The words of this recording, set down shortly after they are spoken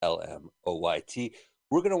MutinyRadio.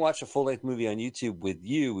 We're going to watch a full-length movie on YouTube with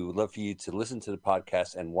you. We would love for you to listen to the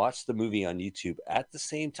podcast and watch the movie on YouTube at the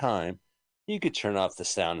same time. You could turn off the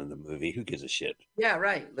sound of the movie. Who gives a shit? Yeah,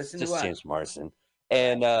 right. Listen to us. Just James Marsden.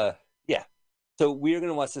 And, yeah. So we are going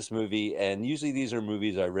to watch this movie, and usually these are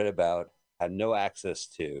movies I read about, had no access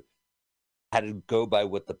to, had to go by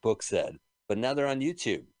what the book said. But now they're on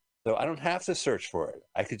YouTube. So I don't have to search for it.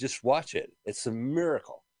 I could just watch it. It's a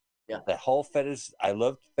miracle. Yeah. That whole fetish, I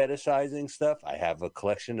love fetishizing stuff. I have a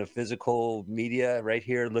collection of physical media right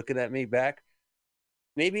here looking at me back.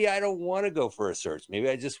 Maybe I don't want to go for a search. Maybe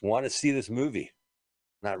I just want to see this movie,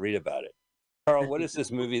 not read about it. Carl, what is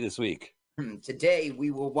this movie this week? Today we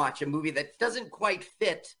will watch a movie that doesn't quite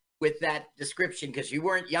fit with that description because you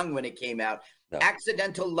weren't young when it came out. No.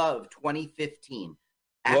 Accidental Love 2015.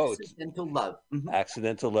 Accidental Love.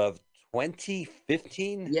 Accidental Love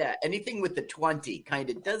 2015? Yeah, anything with the 20 kind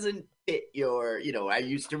of doesn't fit your, I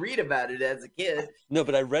used to read about it as a kid. No,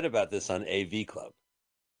 but I read about this on AV Club.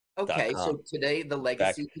 Okay, so today the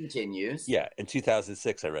legacy continues. Yeah, in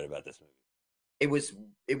 2006 I read about this movie.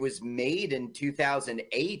 It was made in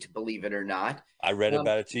 2008, believe it or not. I read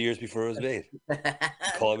about it 2 years before it was made.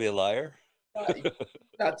 Call me a liar?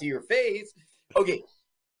 Not to your face. Okay,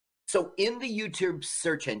 so in the YouTube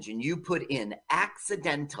search engine, you put in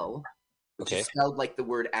accidental, which is spelled like the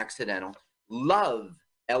word accidental, love,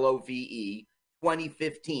 Love,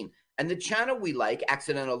 2015. And the channel we like,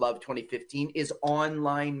 Accidental Love 2015, is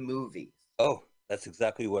online movies. Oh, that's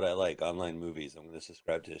exactly what I like, online movies. I'm going to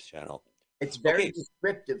subscribe to this channel. It's very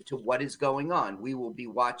descriptive to what is going on. We will be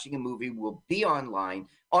watching a movie. We'll be online.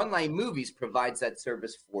 Online Movies provides that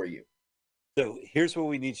service for you. So here's what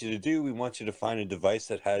we need you to do. We want you to find a device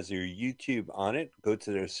that has your YouTube on it. Go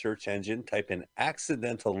to their search engine, type in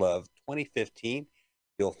Accidental Love 2015.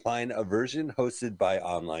 You'll find a version hosted by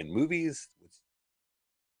Online Movies, which is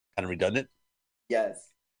kind of redundant.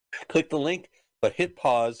 Yes. Click the link, but hit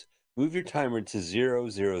pause. Move your timer to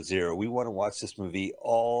 000. We want to watch this movie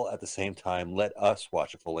all at the same time. Let us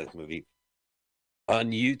watch a full-length movie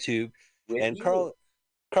on YouTube. And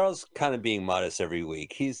Carl's kind of being modest every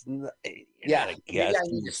week. He's not a guest. Maybe I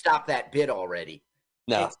need to stop that bit already.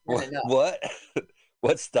 No. What?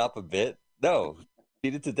 What? Stop a bit? No.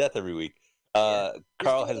 Beat it to death every week.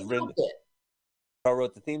 Carl has written. Carl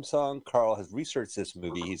wrote the theme song. Carl has researched this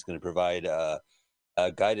movie. He's going to provide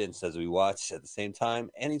guidance as we watch at the same time.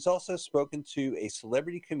 And he's also spoken to a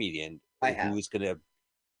celebrity comedian who is going to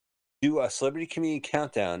do a celebrity comedian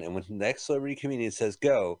countdown. And when the next celebrity comedian says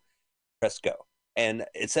go, press go. And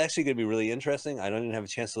it's actually going to be really interesting. I don't even have a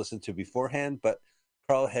chance to listen to it beforehand, but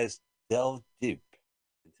Carl has delved deep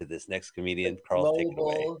into this next comedian. Carl, take it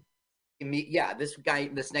away. Yeah,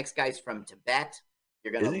 this next guy's from Tibet.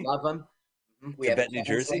 You're going to love him. We Tibet, New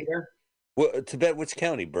Jersey? Well, Tibet, which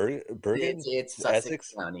county? Bergen? It's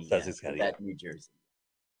Sussex County. Sussex County. Tibet, New Jersey.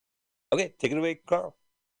 Okay, take it away, Carl.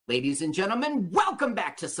 Ladies and gentlemen, welcome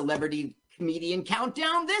back to Celebrity Comedian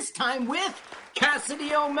Countdown, this time with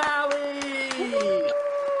Cassidy O'Malley.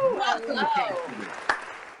 Welcome, Cassidy.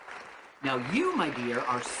 Now, you, my dear,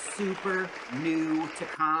 are super new to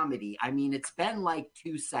comedy. I mean, it's been like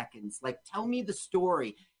 2 seconds. Like, tell me the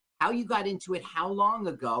story, how you got into it, how long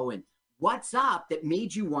ago, and what's up that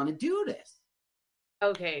made you want to do this?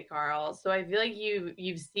 Okay, Carl. So I feel like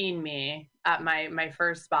you've seen me at my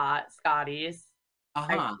first spot, Scotty's.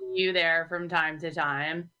 I see you there from time to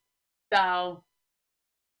time. So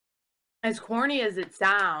as corny as it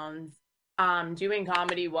sounds, doing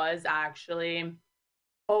comedy was actually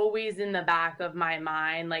always in the back of my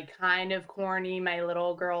mind, like kind of corny, my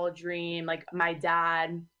little girl dream. Like my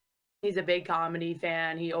dad, he's a big comedy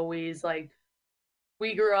fan. He always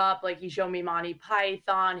we grew up, he showed me Monty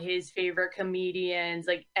Python, his favorite comedians,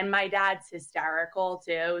 and my dad's hysterical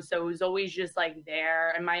too. So it was always just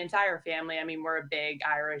there. And my entire family, I mean, we're a big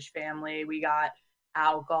Irish family. We got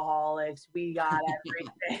alcoholics, we got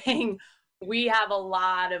everything. We have a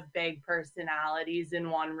lot of big personalities in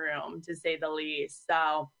one room, to say the least.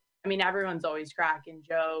 So, I mean, everyone's always cracking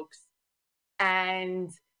jokes. And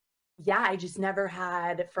yeah, I just never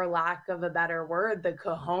had, for lack of a better word, the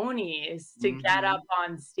cojones to get up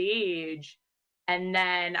on stage. And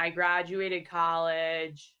then I graduated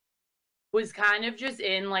college, was kind of just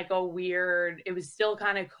in a weird, it was still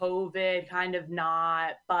kind of COVID, kind of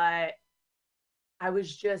not, but I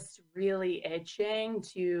was just really itching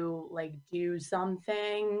to do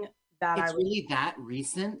something that it's really that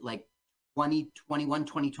recent, 2021,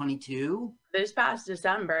 2022? This past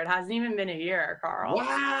December. It hasn't even been a year, Carl.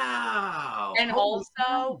 Wow. And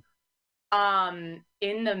also,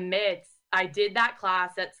 in the midst, I did that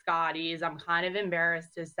class at Scotty's. I'm kind of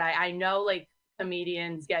embarrassed to say. I know,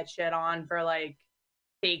 comedians get shit on for like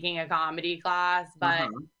taking a comedy class, but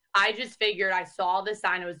I just figured I saw the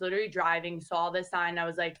sign. I was literally driving, saw the sign. I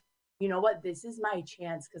was like, you know what? This is my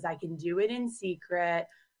chance because I can do it in secret.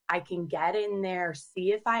 I can get in there,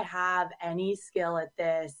 see if I have any skill at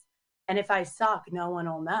this. And if I suck, no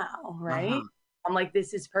one will know, right? I'm like,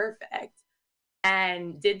 this is perfect.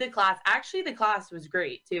 And did the class. Actually, the class was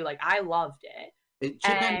great too. Like, I loved it.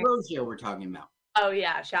 Chip Ambrosio we're talking about. Oh,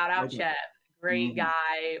 yeah. Shout out Chip. Great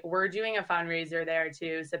guy. We're doing a fundraiser there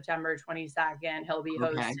too, September 22nd. He'll be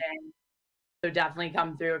hosting. So definitely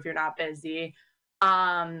come through if you're not busy.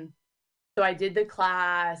 So I did the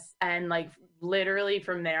class, and like literally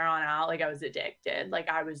from there on out, like I was addicted. Like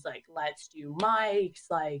I was like, let's do mics,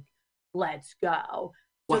 like let's go.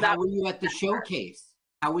 Well, so how were you at the showcase?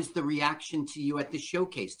 How was the reaction to you at the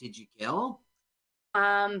showcase? Did you kill?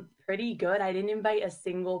 Pretty good. I didn't invite a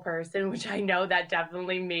single person, which I know that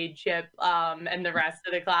definitely made Chip and the rest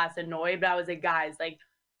of the class annoyed. But I was like, guys, like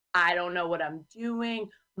I don't know what I'm doing.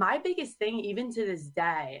 My biggest thing, even to this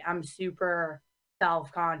day, I'm super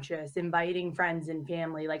self-conscious, inviting friends and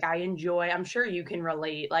family. Like I enjoy, I'm sure you can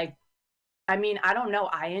relate. Like, I mean, I don't know.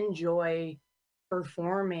 I enjoy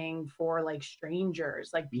performing for like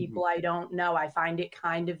strangers, like people I don't know. I find it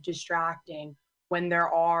kind of distracting when there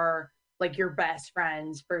are like your best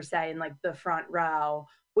friends per se in like the front row,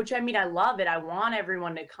 which I mean, I love it. I want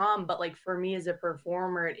everyone to come, but like for me as a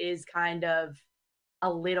performer, it is kind of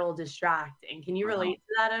a little distracting. Can you relate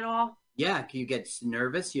to that at all? Yeah, you get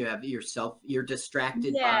nervous. You have you're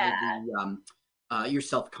distracted by the, you're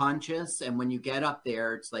self-conscious. And when you get up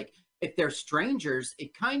there, it's like, if they're strangers,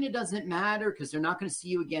 it kind of doesn't matter because they're not going to see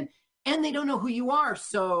you again. And they don't know who you are.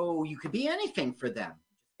 So you could be anything for them.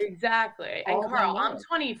 Exactly. And Carl, I'm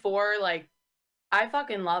 24. Like, I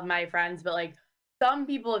fucking love my friends, but like, some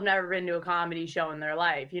people have never been to a comedy show in their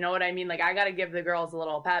life. You know what I mean? Like, I got to give the girls a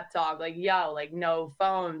little pep talk. Like, yo, like, no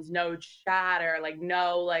phones, no chatter, like,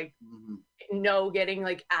 no, like, no getting,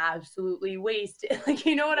 like, absolutely wasted. Like,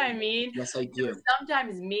 you know what I mean? Yes, I do. So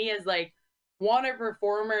sometimes me as, like, one, a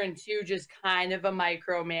performer, and two, just kind of a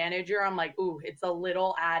micromanager, I'm like, ooh, it's a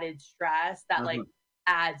little added stress that, like,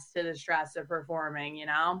 adds to the stress of performing, you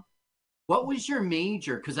know? What was your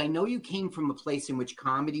major? Because I know you came from a place in which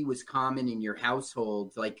comedy was common in your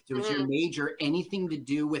household. Like, was your major anything to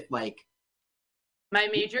do with like? My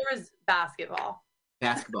major was basketball.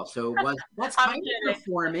 Basketball. So that's kind of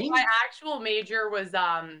performing. My actual major was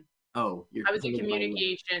I was a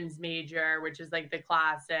communications major, which is like the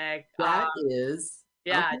classic. That is.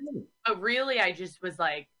 Yeah. Okay. But really, I just was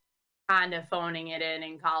like kind of phoning it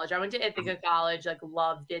in college. I went to Ithaca College, like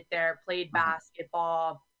loved it there, played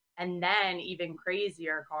basketball. And then even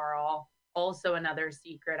crazier, Carl, also another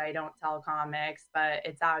secret I don't tell comics, but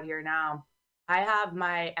it's out here now. I have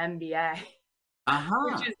my MBA,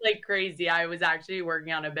 which is like crazy. I was actually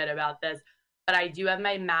working on a bit about this, but I do have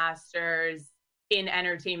my master's in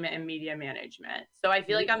entertainment and media management. So I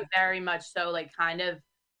feel like I'm very much so like kind of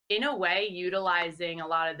in a way utilizing a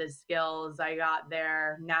lot of the skills I got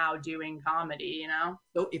there now doing comedy, you know?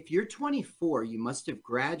 So if you're 24, you must have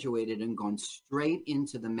graduated and gone straight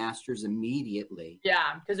into the master's immediately.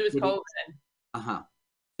 Yeah, because it was COVID.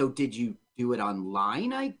 So did you do it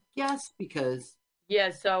online, I guess? Because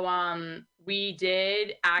yeah, so we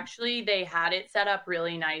did actually, they had it set up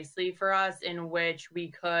really nicely for us in which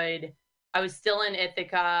we could, I was still in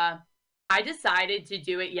Ithaca. I decided to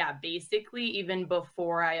do it, basically even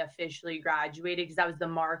before I officially graduated because I was the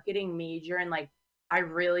marketing major and like I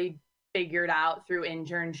really figured out through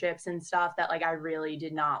internships and stuff that like I really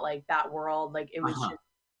did not like that world. Like it was just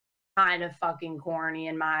kind of fucking corny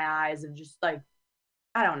in my eyes of just like,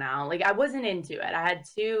 I don't know, like I wasn't into it. I had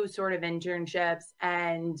 2 sort of internships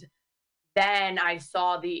and then I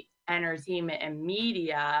saw the entertainment and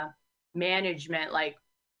media management like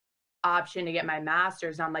option to get my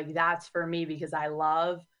master's. I'm like, that's for me because I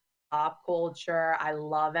love pop culture. I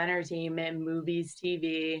love entertainment, movies,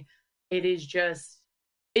 TV. It is just,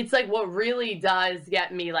 it's like what really does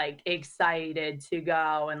get me like excited to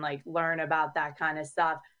go and like learn about that kind of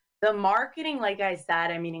stuff. The marketing, like I said,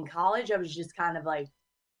 I mean, in college, I was just kind of like,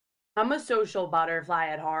 I'm a social butterfly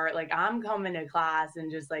at heart. Like I'm coming to class and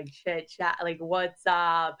just like chit chat, like what's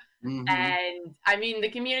up? And I mean, the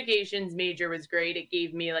communications major was great. It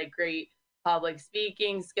gave me like great public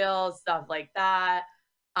speaking skills, stuff like that.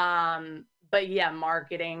 But yeah,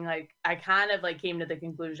 marketing, like I kind of like came to the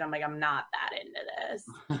conclusion, I'm like, I'm not that into this.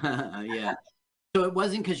 Yeah. So it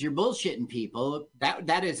wasn't because you're bullshitting people.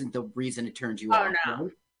 That isn't the reason it turned you off. No.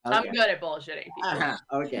 Right? Okay. I'm good at bullshitting people.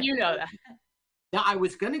 Okay. You know that. Now, I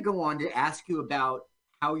was going to go on to ask you about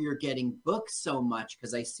how you're getting booked so much,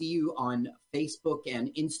 because I see you on Facebook and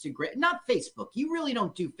Instagram. Not Facebook. You really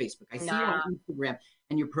don't do Facebook. I see you on Instagram,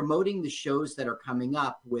 and you're promoting the shows that are coming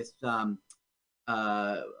up with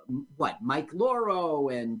Mike Loro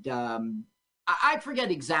and I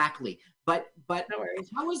forget exactly. But No worries.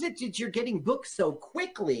 how is it that you're getting booked so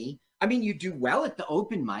quickly? I mean, you do well at the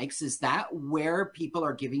open mics. Is that where people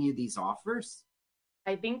are giving you these offers?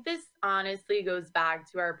 I think this honestly goes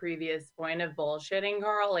back to our previous point of bullshitting,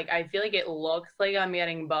 Carl. Like, I feel like it looks like I'm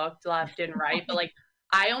getting booked left and right, but like,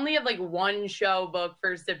 I only have like one show booked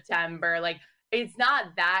for September. Like, it's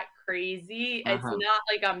not that crazy. It's not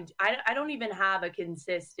like I don't even have a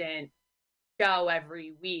consistent show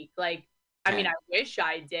every week. Like, I mean, I wish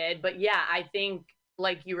I did, but yeah, I think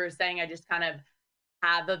like you were saying, I just kind of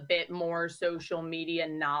have a bit more social media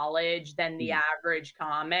knowledge than the average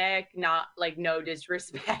comic. Not like no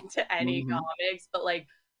disrespect to any comics, but like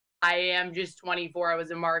I am just 24. I was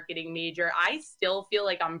a marketing major. I still feel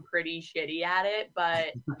like I'm pretty shitty at it,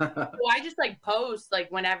 but so I just like post like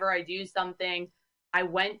whenever I do something. I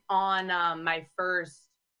went on my first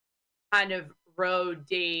kind of road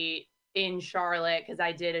date in Charlotte because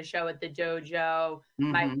I did a show at the dojo.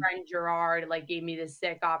 My friend Gerard like gave me this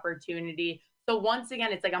sick opportunity. So once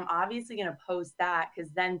again, it's like I'm obviously going to post that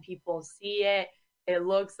because then people see it. It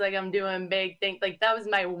looks like I'm doing big things. Like that was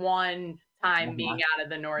my one time being out of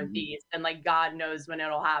the Northeast, and like God knows when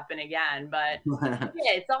it'll happen again. But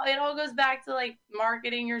yeah, it all goes back to like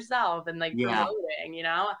marketing yourself and like promoting. You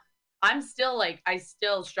know, I'm still like I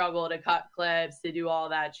still struggle to cut clips, to do all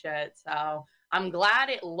that shit. So I'm glad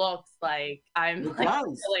it looks like I'm like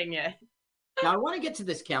killing it. Now I want to get to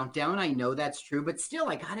this countdown. I know that's true, but still,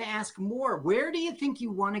 I got to ask more. Where do you think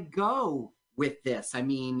you want to go with this? I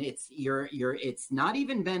mean, it's not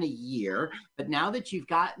even been a year, but now that you've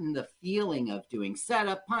gotten the feeling of doing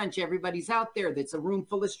setup, punch, everybody's out there. That's a room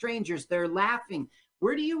full of strangers. They're laughing.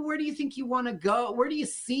 Where do you think you want to go? Where do you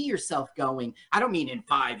see yourself going? I don't mean in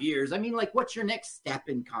 5 years. I mean, like, what's your next step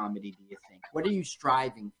in comedy? Do you think? What are you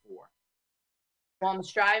striving for? Well, I'm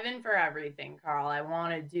striving for everything, Carl. I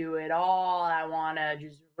want to do it all. I want to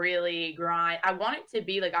just really grind. I want it to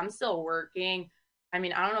be like I'm still working. I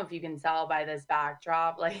mean, I don't know if you can tell by this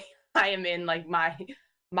backdrop. Like I am in like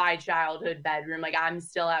my childhood bedroom. Like I'm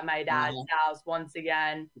still at my dad's house once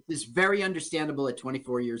again. It's very understandable at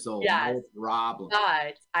 24 years old. Yes. No problem.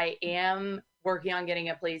 But I am working on getting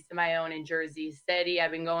a place of my own in Jersey City.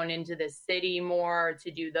 I've been going into the city more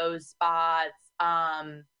to do those spots.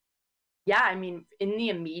 Yeah, I mean, in the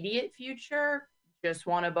immediate future, just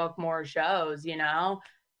want to book more shows, you know?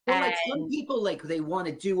 Well, like some people, like they want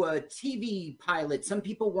to do a TV pilot. Some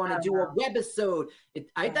people want to do a webisode.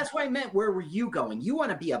 That's what I meant. Where were you going? You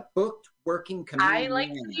want to be a booked working comedian. I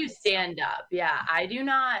like to do stand-up. Yeah, I do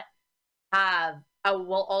not have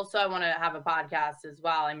well, also I want to have a podcast as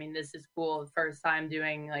well. I mean, this is cool. First time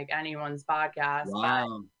doing like anyone's podcast. Wow.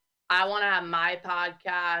 But I want to have my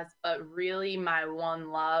podcast, but really my one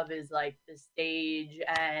love is like the stage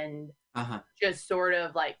and just sort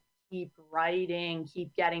of like keep writing,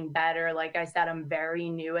 keep getting better. Like I said, I'm very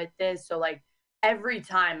new at this. So like every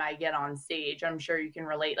time I get on stage, I'm sure you can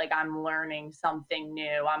relate. Like I'm learning something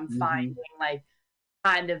new. I'm finding like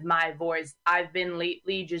kind of my voice. I've been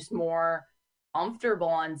lately just more comfortable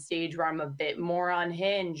on stage where I'm a bit more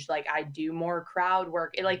unhinged. Like I do more crowd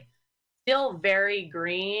work. It like still very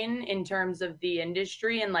green in terms of the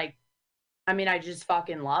industry. And like, I mean, I just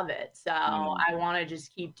fucking love it. So I want to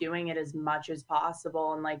just keep doing it as much as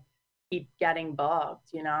possible and like keep getting booked,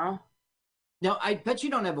 you know? Now, I bet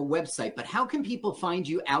you don't have a website, but how can people find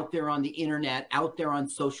you out there on the internet, out there on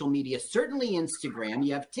social media? Certainly Instagram.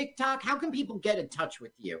 You have TikTok. How can people get in touch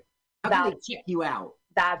with you? How can they check you out?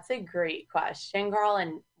 That's a great question, Carl.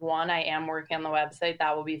 And one, I am working on the website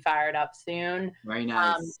that will be fired up soon. Very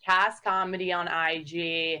nice. Cast Comedy on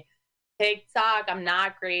IG. TikTok, I'm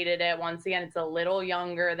not great at it. Once again, it's a little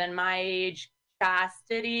younger than my age.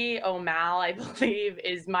 Chastity O'Mal, I believe,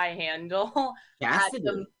 is my handle.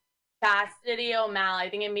 Chastity O'Mal. I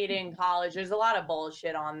think I made it in college. There's a lot of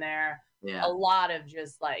bullshit on there. Yeah. A lot of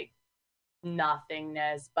just like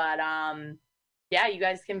nothingness. But yeah, you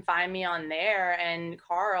guys can find me on there. And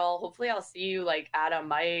Carl, hopefully I'll see you like at a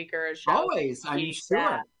mic or a show. Always, I'm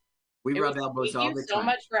sure. We rub elbows all the time. Thank you so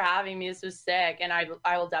much for having me. This was sick. And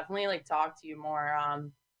I will definitely like talk to you more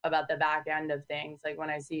about the back end of things, like when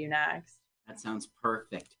I see you next. That sounds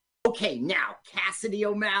perfect. Okay, now, Cassidy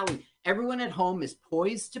O'Malley. Everyone at home is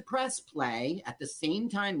poised to press play at the same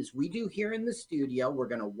time as we do here in the studio. We're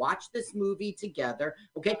going to watch this movie together.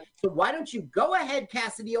 Okay, so why don't you go ahead,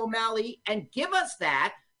 Cassidy O'Malley, and give us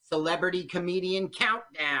that Celebrity Comedian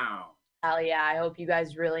Countdown. Hell yeah. I hope you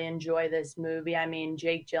guys really enjoy this movie. I mean,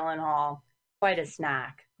 Jake Gyllenhaal, quite a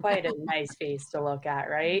snack, quite a nice face to look at,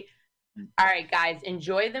 right? All right, guys,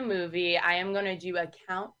 enjoy the movie. I am going to do a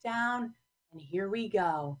countdown, and here we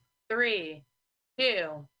go. 3,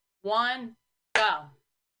 2, 1, go.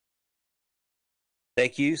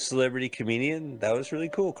 Thank you, celebrity comedian. That was really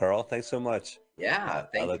cool, Carl. Thanks so much. Yeah,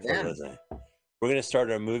 thank you. We're going to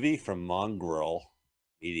start our movie from Mongrel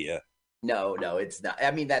Media. No, it's not.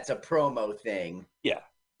 I mean, that's a promo thing. Yeah.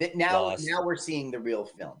 Now we're seeing the real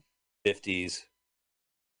film. 50s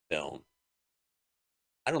film.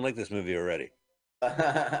 I don't like this movie already.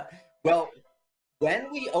 Well,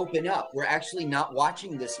 when we open up, we're actually not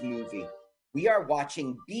watching this movie. We are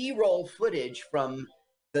watching B-roll footage from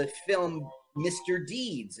the film Mr.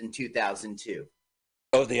 Deeds in 2002.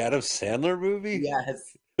 Oh, the Adam Sandler movie?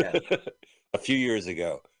 Yes. A few years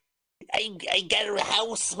ago. I got a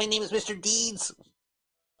house. My name is Mr. Deeds.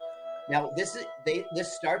 Now, this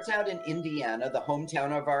starts out in Indiana, the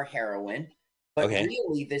hometown of our heroine. But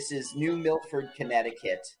really, this is New Milford,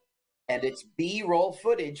 Connecticut. And it's B-roll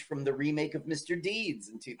footage from the remake of Mr. Deeds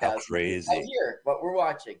in 2000. How crazy. Right here, what we're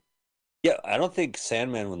watching. Yeah, I don't think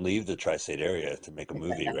Sandman would leave the tri-state area to make a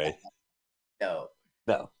movie, right? No.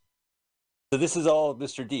 So this is all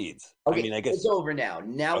Mr. Deeds. Okay, I mean, I guess it's over now.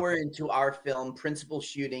 Now we're into our film, Principal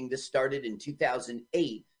Shooting. This started in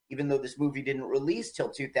 2008, even though this movie didn't release till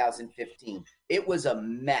 2015. It was a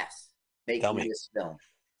mess making this film.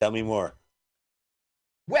 Tell me more.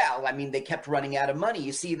 Well, I mean, they kept running out of money.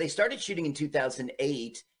 You see, they started shooting in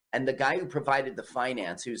 2008, and the guy who provided the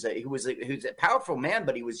finance, who's a powerful man,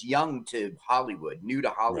 but he was young to Hollywood, new to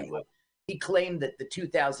Hollywood. Right. He claimed that the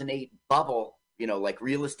 2008 bubble, like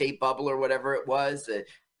real estate bubble or whatever it was,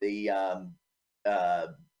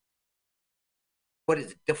 what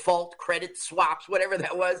is it? Default credit swaps, whatever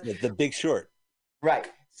that was. The Big Short. Right.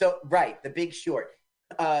 So, The Big Short.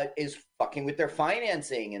 Is fucking with their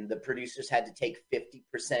financing, and the producers had to take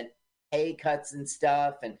 50% pay cuts and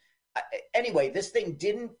stuff. And anyway, this thing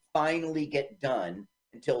didn't finally get done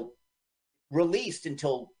released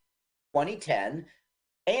until 2010.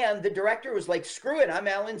 And the director was like, screw it, I'm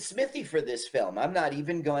Alan Smithy for this film. I'm not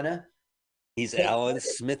even gonna. He's Alan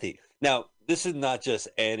Smithy. Now, this is not just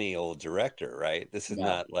any old director, right? This is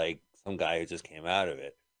not like some guy who just came out of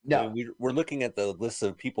it. No, I mean, we're looking at the list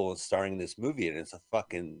of people starring in this movie, and it's a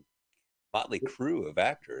fucking motley crew of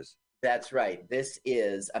actors. That's right. This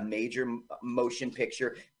is a major motion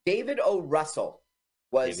picture. David O. Russell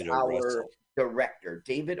was our director.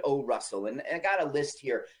 David O. Russell. And I got a list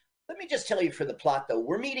here. Let me just tell you for the plot, though.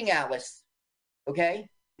 We're meeting Alice, okay?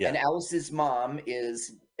 Yeah. And Alice's mom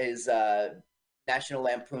is National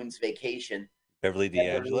Lampoon's Vacation. Beverly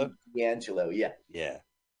D'Angelo? D'Angelo, yeah. Yeah.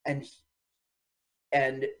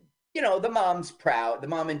 And the mom's proud. The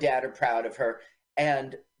mom and dad are proud of her.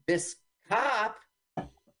 And this cop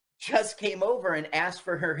just came over and asked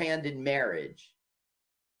for her hand in marriage.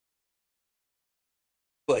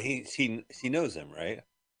 Well, he knows him, right?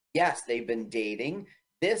 Yes, they've been dating.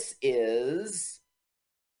 This is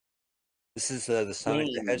the Sonic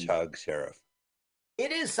the Hedgehog sheriff.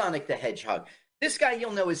 It is Sonic the Hedgehog. This guy,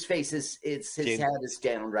 you'll know his face. His head is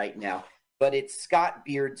down right now. But it's Scott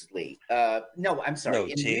Beardsley. No, I'm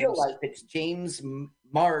sorry. In real life, it's James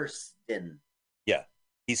Marsden. Yeah.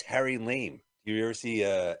 He's Harry Lime. Do you ever see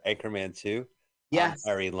Anchorman 2? Yes.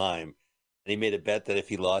 Harry Lime. And he made a bet that if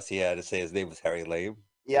he lost, he had to say his name was Harry Lime.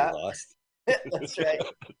 Yeah. He lost. That's right.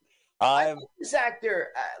 This actor,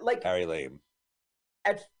 Harry Lime.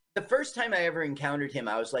 At the first time I ever encountered him,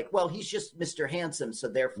 I was like, well, he's just Mr. Handsome, so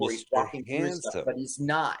therefore he's walking through stuff. But he's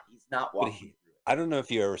not. He's not walking. I don't know if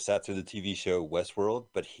you ever sat through the TV show Westworld,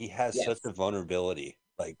 but he has such a vulnerability.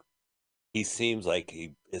 Like, he seems like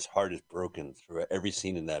his heart is broken through every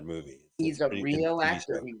scene in that movie. He's a real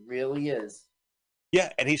actor. He really is. Yeah,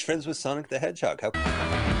 and he's friends with Sonic the Hedgehog.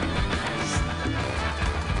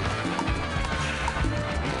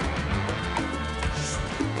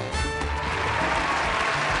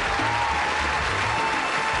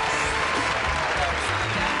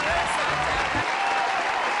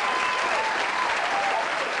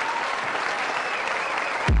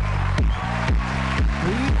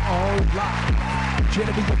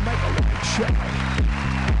 Genevieve and Michael White Show.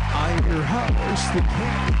 I'm your host, The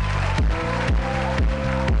King.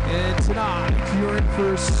 And tonight, you're in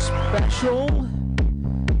for a special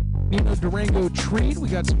Nino Durango treat. We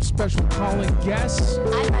got some special calling guests.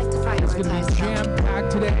 I'd like to prioritize. It's going to be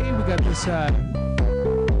jam-packed today. We got this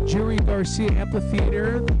Jerry Garcia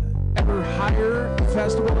Amphitheater Ever Higher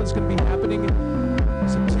Festival that's going to be happening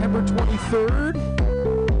September 23rd.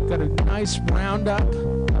 Got a nice roundup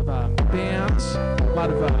of bands, a lot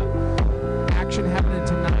of action happening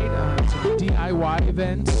tonight. It's a DIY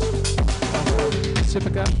event.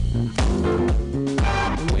 Pacifica.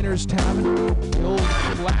 The Winners Tavern. The old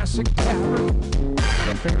classic tavern.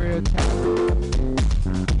 The Area Tavern.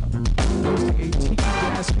 Hosting a tiki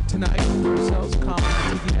basket tonight. Ourselves, common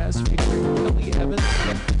tiki basket featuring Kelly Evans.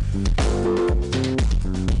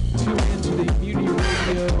 Tune into the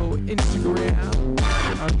MutinyRadio Instagram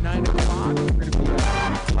on 9 o'clock. We're going to be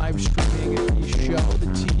live streaming the show, the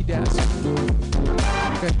Tiki Desk.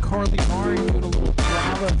 We've got Carly Mari doing a little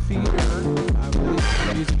Brava theater. Released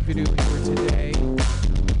a music video here today,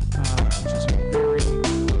 which is very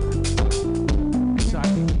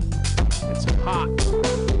exciting. It's hot.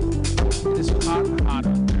 It is hot out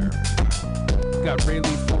there. We've got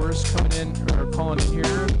Rayleigh Forrest coming in, or calling in here a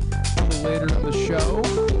little later on the show.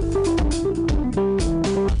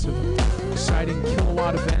 Lots of exciting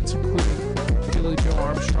Kilowatt events, including Billy Joe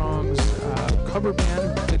Armstrong's cover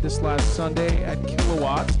band, who did this last Sunday at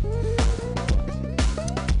Kilowatt.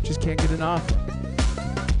 Just can't get enough.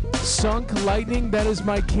 Sunk Lightning, that is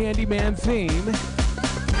my Candyman theme.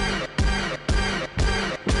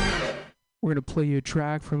 We're going to play you a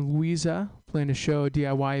track from Louisa, playing a show, a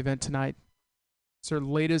DIY event tonight. It's her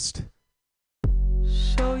latest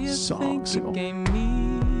song single.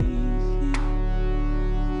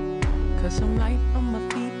 Cause I'm light on my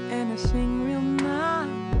feet and I sing real nice.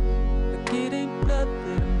 Like it ain't blood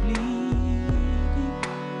that I'm bleeding.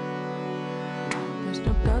 There's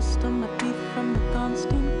no dust on my teeth from the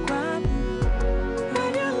constant grinding.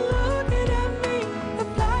 When you're looking at me, the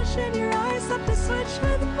flash in your eyes up to switch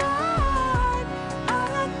with mine. I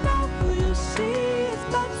don't know who you see. It's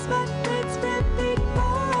blood, sweat, rinse, repeat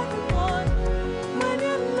for everyone. When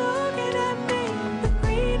you're looking at me, the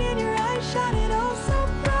green in your eyes shining oh so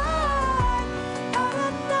bright. I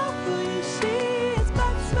don't know who you see. It's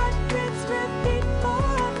blood, sweat, rinse, repeat for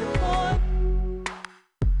everyone.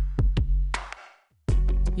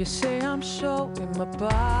 You say I'm showing my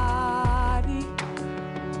body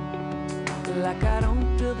like I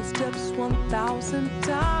don't feel the steps 1,000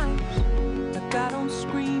 times. Like I don't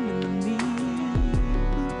scream in the mirror.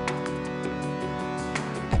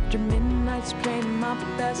 After midnight's playing my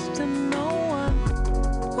best to no one.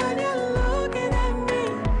 When you're looking at me,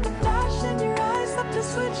 the flash in your eyes up to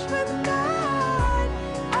switch with mine.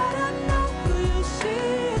 I don't know who you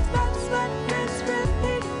see. It's that sweat, rinse,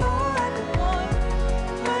 repeat for everyone.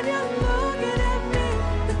 When you're looking at me,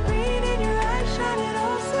 the green in your eyes shining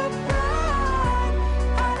oh so bright.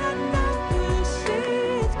 I don't know who you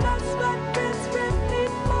see. It's that sweat, rinse,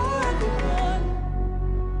 repeat for everyone.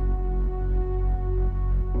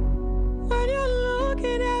 When you're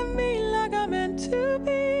looking at me like I'm meant to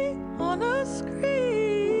be on a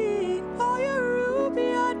screen, all your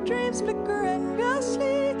ruby-eyed dreams flicker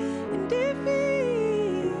endlessly in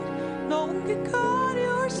defeat. No one can cut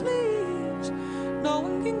your sleeves, no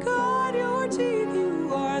one can cut your teeth.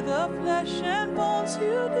 You are the flesh and bones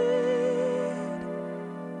you did.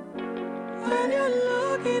 When you're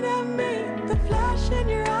looking at me, the flash in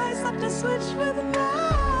your eyes have to switch with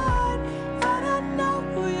mine. I don't know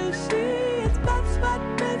who you see. It's blood, sweat,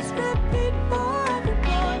 rinse, repeat for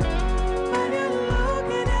everyone. When you're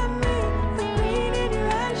looking at me, the green in your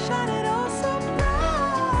eyes shining oh so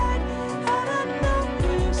bright. I don't know who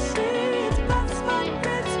you see. It's blood, sweat,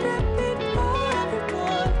 rinse, repeat for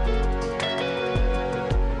everyone.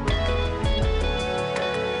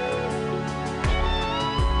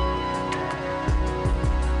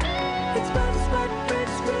 It's blood, sweat,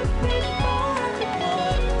 rinse, repeat for everyone.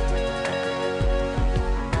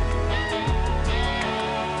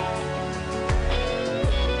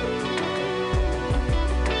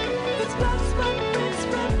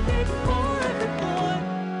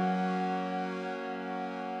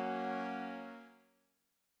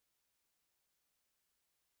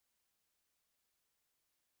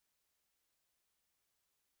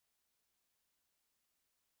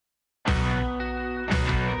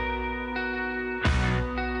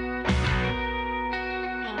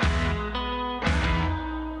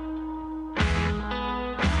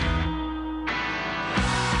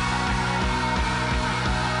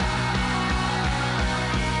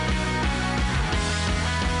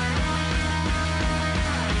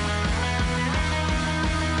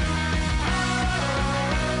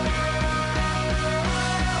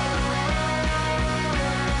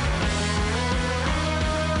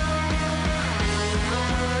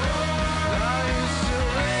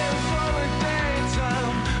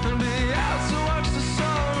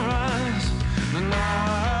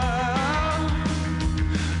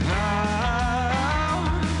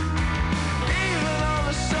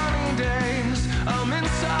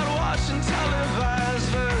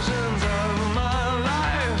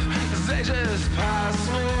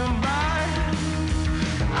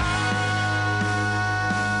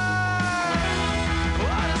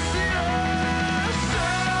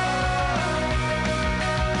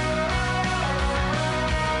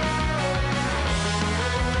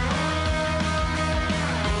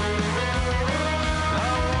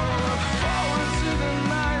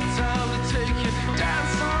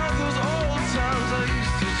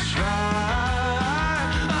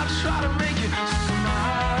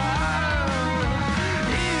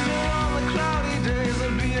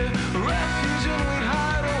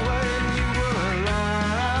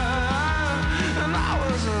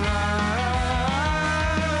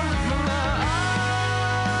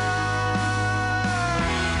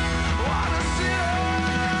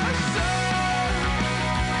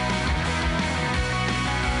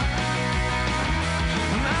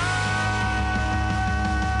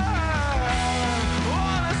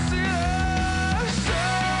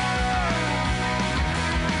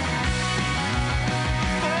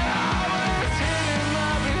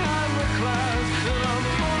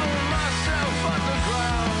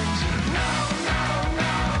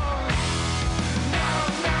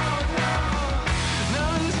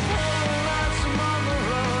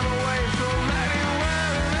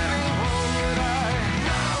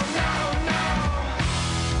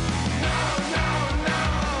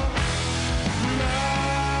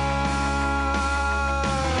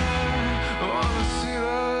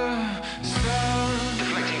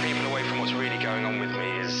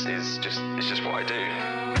 what I do.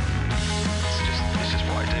 It's just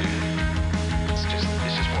what I do. It's just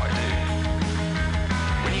what I do.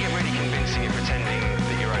 When you get really convincing and pretending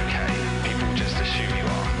that you're okay, people just assume you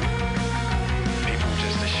are. People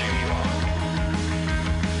just assume you are.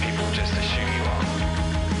 People just assume you are.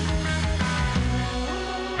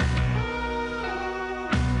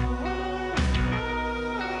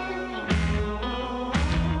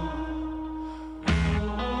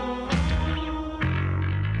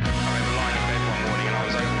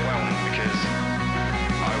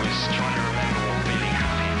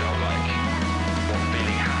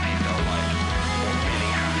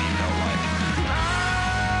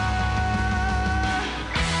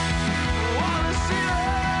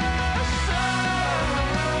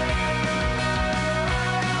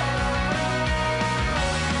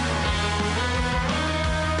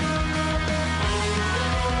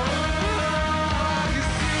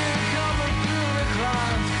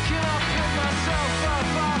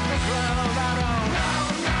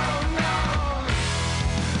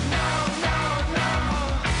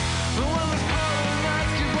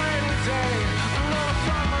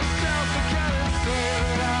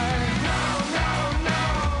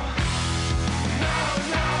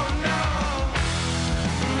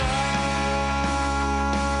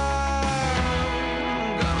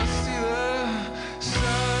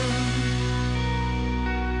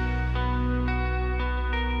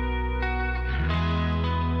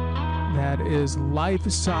 Is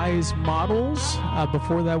Life-Size Models.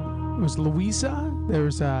 Before that was Louisa.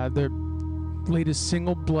 There's their latest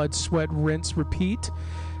single, Blood, Sweat, Rinse, Repeat.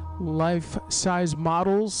 Life-Size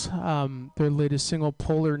Models, their latest single,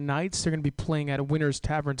 Polar Nights. They're going to be playing at a Winner's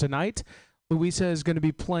Tavern tonight. Louisa is going to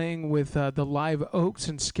be playing with the Live Oaks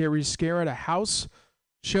and Scary Scare at a house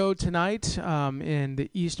show tonight in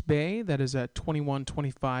the East Bay. That is at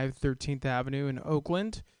 2125 13th Avenue in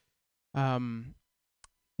Oakland.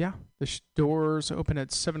 Yeah, the doors open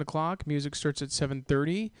at 7 o'clock. Music starts at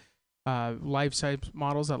 7:30. Life-Size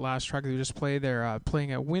Models, that last track they just played, they're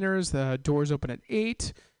playing at Winners. The doors open at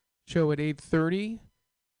 8. Show at 8:30.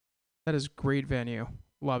 That is a great venue.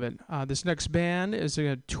 Love it. This next band is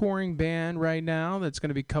a touring band right now that's going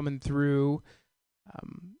to be coming through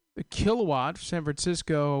the Kilowatt, San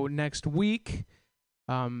Francisco, next week.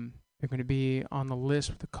 They're going to be on the list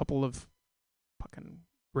with a couple of fucking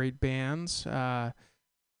great bands.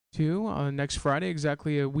 Too, next Friday,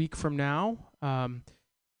 exactly a week from now.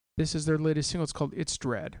 This is their latest single. It's called It's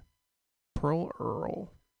Dread. Pearl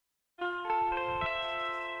Earl.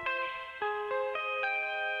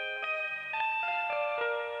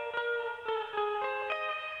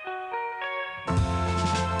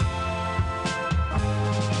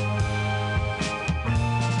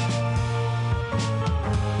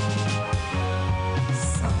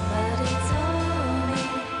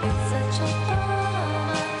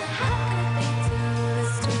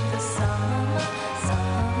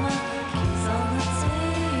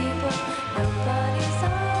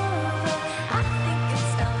 Nobody's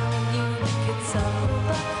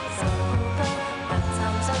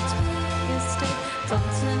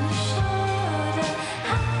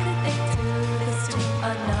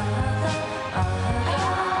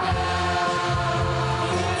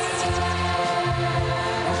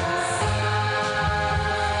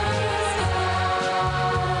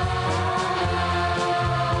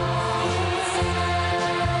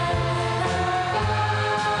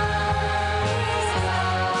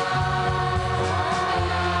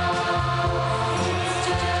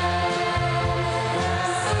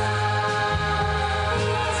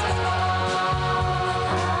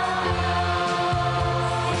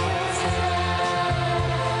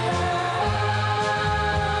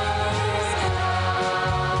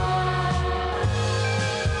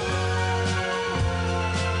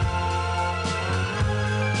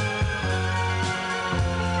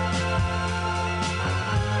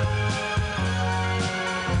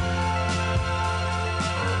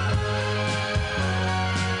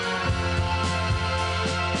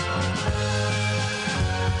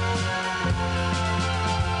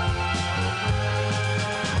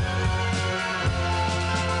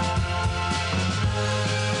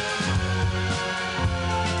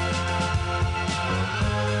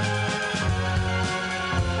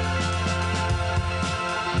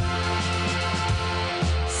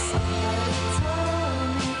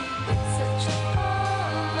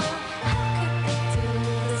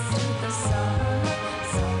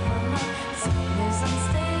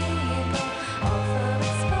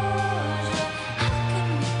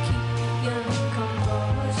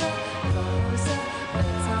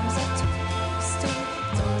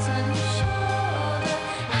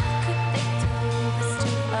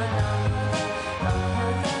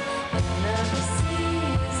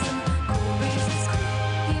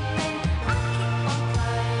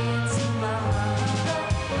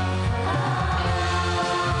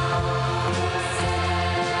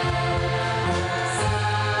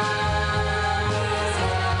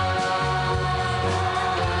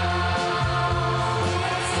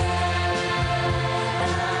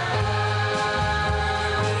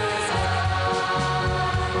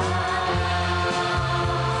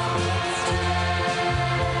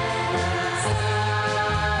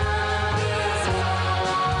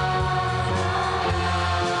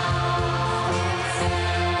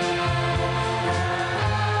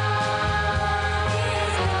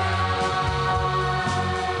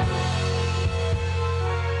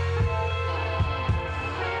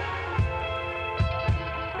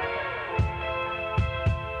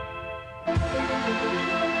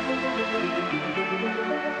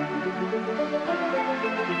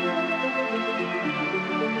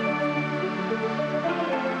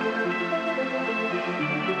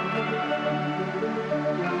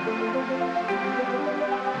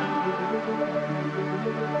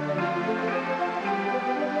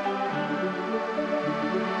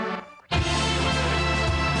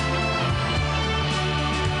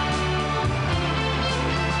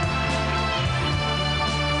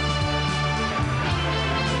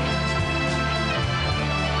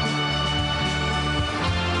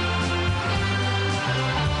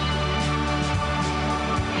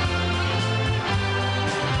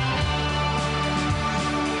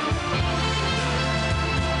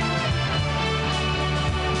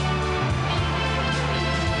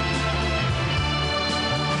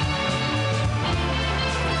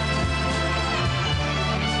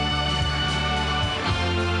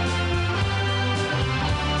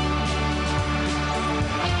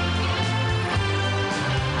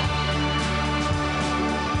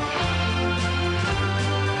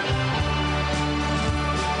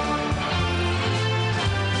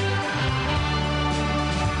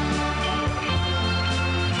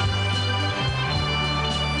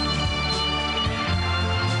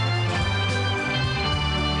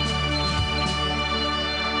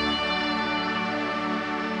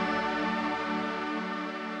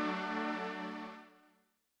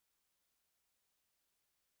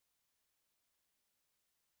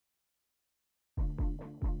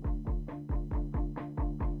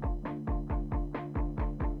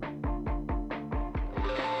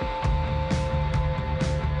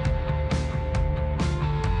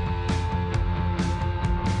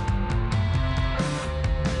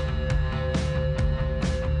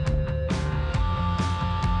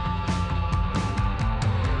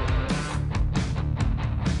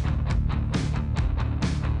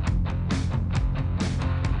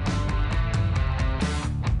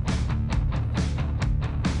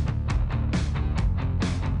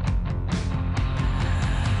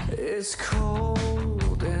It's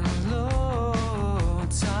cold and low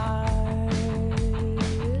tide,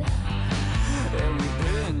 and we've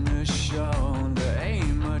been shown there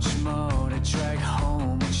ain't much more to drag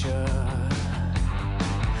home with ya.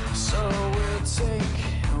 So we'll take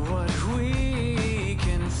what we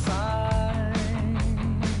can find,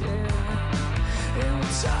 yeah, and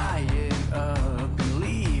we'll tie it up and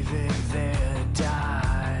leave it there, die.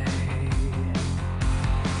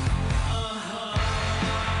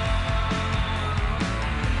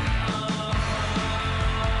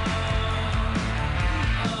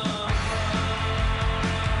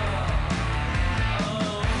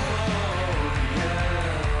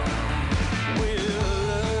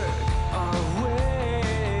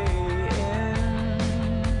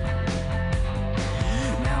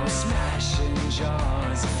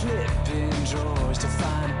 Drawers to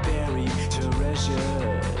find buried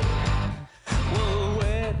treasure. We'll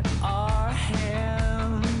wet our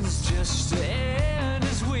hands just to end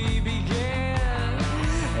as we began,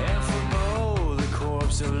 and forgo the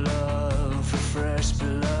corpse of love for fresh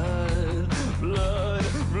blood, blood,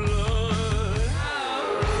 blood.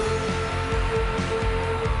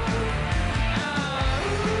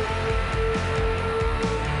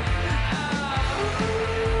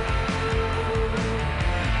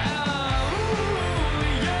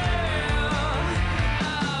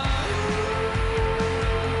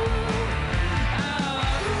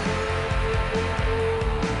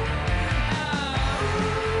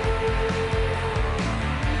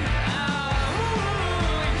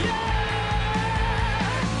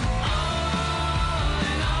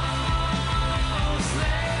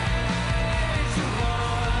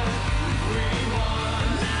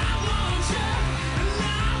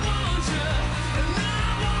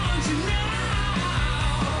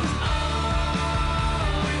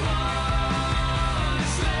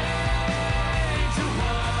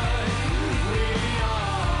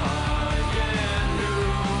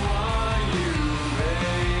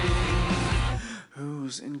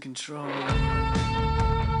 Who's in control?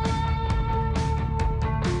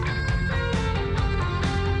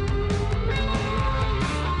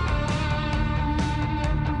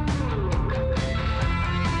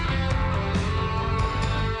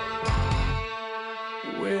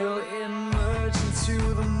 We'll emerge into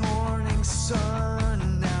the morning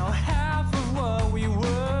sun, now half of what we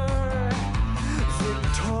were,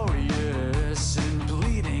 victorious and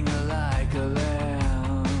bleeding like a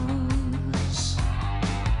lambs,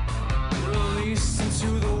 released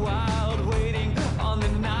into the wild, waiting on the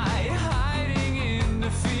night, hiding in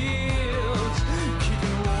the fields,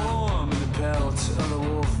 keeping warm in the pelt of the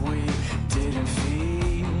wolf we didn't feed.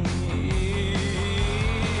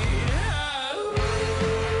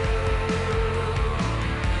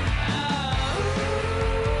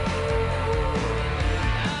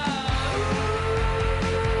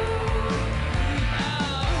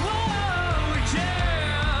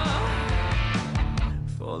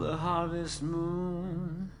 For the harvest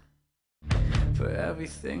moon, for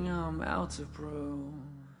everything I'm out to brew,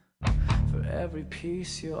 for every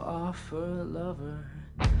piece you'll offer, lover,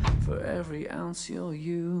 for every ounce you'll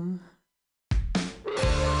use.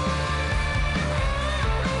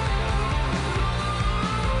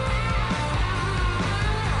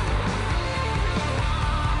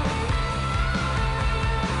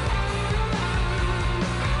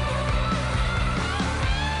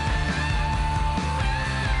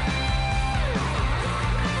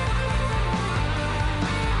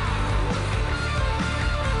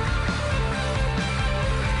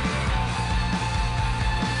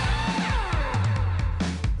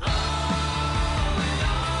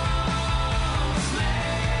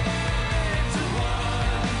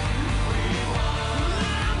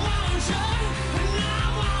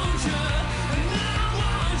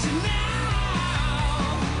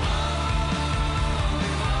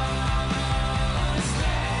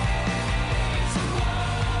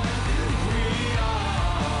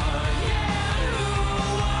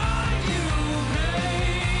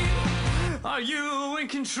 Are you in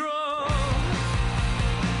control?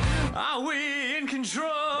 Are we in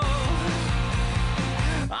control?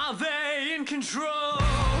 Are they in control?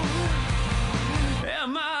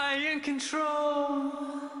 Am I in control?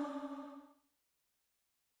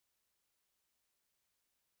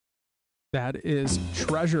 That is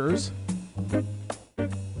Treasures. Going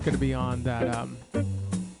to be on that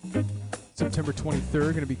September 23rd.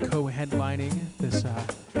 Going to be co-headlining this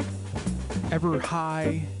Ever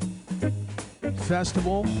High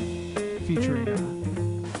Festival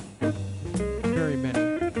featuring very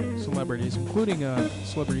many celebrities, including a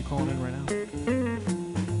celebrity calling in right now.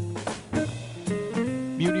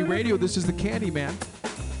 Mutiny Radio, this is the Candyman.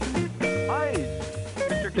 Hi,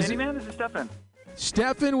 Mr. Candyman, this is Stefan.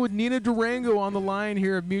 Stefan with Nina Durango on the line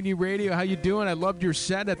here at Mutiny Radio. How you doing? I loved your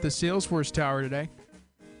set at the Salesforce Tower today.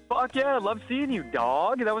 Fuck yeah, I love seeing you,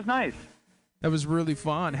 dog. That was nice. That was really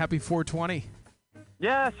fun. Happy 420.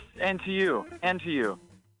 Yes, and to you. And to you.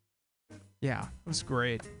 Yeah, it was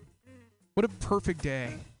great. What a perfect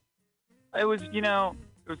day. It was, it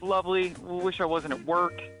was lovely. Wish I wasn't at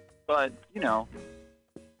work, but, I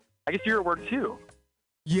guess you're at work too.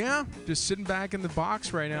 Yeah, just sitting back in the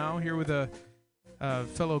box right now here with a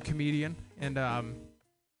fellow comedian and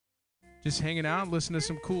just hanging out, listening to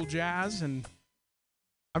some cool jazz, and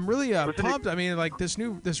I'm really pumped. I mean, like this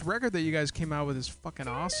record that you guys came out with is fucking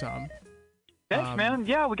awesome. Thanks, man.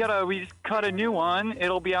 Yeah, we just cut a new one.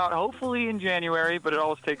 It'll be out hopefully in January, but it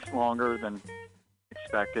always takes longer than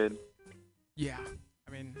expected. Yeah,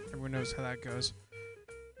 I mean, everyone knows how that goes.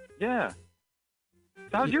 Yeah.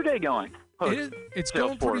 So how's your day going? It's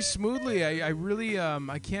going pretty smoothly. I really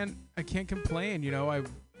I can't complain. I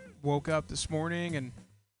woke up this morning and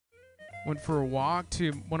went for a walk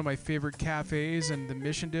to one of my favorite cafes in the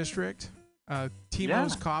Mission District,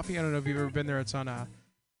 Timo's Coffee. I don't know if you've ever been there. It's on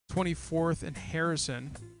 24th and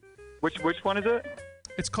Harrison. Which one is it?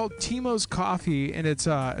 It's called Timo's Coffee, and it's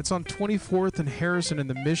on 24th and Harrison in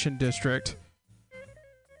the Mission District.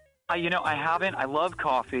 I haven't. I love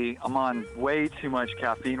coffee. I'm on way too much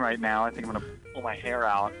caffeine right now. I think I'm going to pull my hair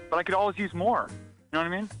out. But I could always use more. You know what I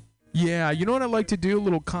mean? Yeah. You know what I like to do? A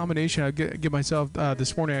little combination. I get myself,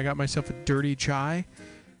 this morning I got myself a dirty chai,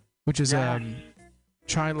 which is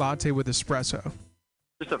chai latte with espresso.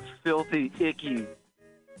 Just a filthy, icky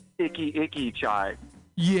chai.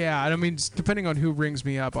 Yeah. I mean, depending on who rings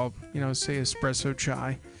me up, I'll, say espresso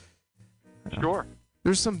chai. Sure.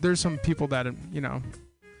 There's some people that,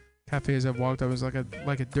 cafes I've walked, I was like a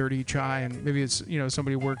dirty chai, and maybe it's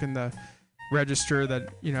somebody working the register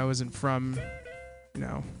that isn't from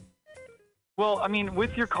Well, I mean,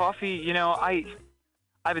 with your coffee, I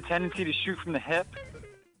have a tendency to shoot from the hip,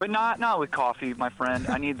 but not with coffee, my friend.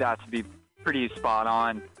 I need that to be pretty spot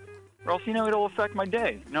on, or else it'll affect my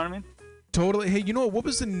day. You know what I mean? Totally. Hey, what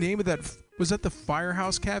was the name of that? Was that the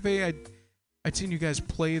Firehouse Cafe? I'd seen you guys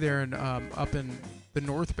play there and up in the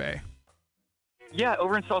North Bay. Yeah,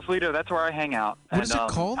 over in Sausalito, that's where I hang out. What is it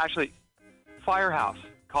called? Actually, Firehouse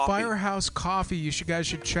Coffee. Firehouse Coffee. You guys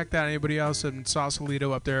should check that. Anybody else in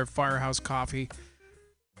Sausalito up there, Firehouse Coffee.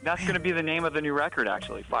 That's going to be the name of the new record,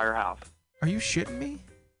 actually, Firehouse. Are you shitting me?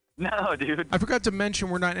 No, dude. I forgot to mention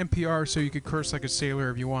we're not NPR, so you could curse like a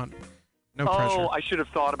sailor if you want. No pressure. Oh, I should have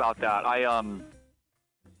thought about that. Well,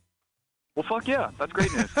 fuck yeah. That's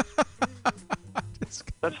great news.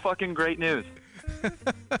 That's fucking great news.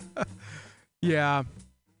 Yeah.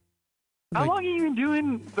 How long have you been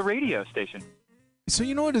doing the radio station? So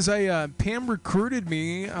you know what is Pam recruited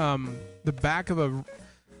me the back of a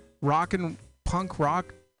punk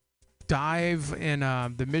rock dive in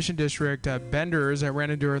the Mission District Benders. I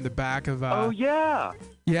ran into her in the back of oh yeah.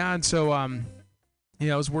 Yeah, and so I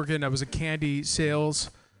was a candy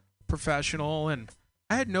sales professional, and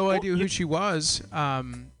I had no idea who she was.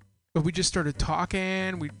 But we just started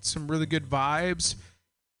talking, we some really good vibes.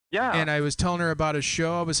 Yeah. And I was telling her about a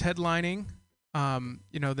show I was headlining,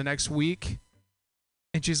 the next week.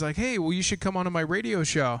 And she's like, "Hey, well, you should come on to my radio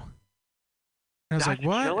show." And I was like,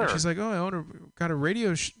 "What?" And she's like, "Oh, got a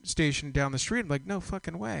radio station down the street." I'm like, "No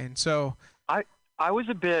fucking way." And so I was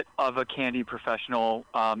a bit of a candy professional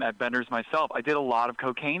at Bender's myself. I did a lot of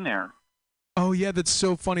cocaine there. Oh yeah, that's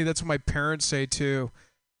so funny. That's what my parents say too.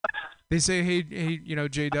 They say, "Hey,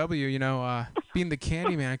 JW, being the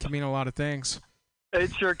candy man can mean a lot of things."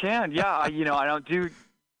 It sure can. Yeah, I don't do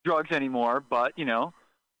drugs anymore, but that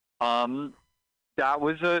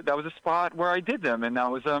was a spot where I did them, and that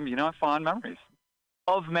was fond memories.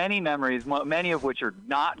 Of many memories, many of which are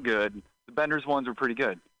not good. The Bender's ones were pretty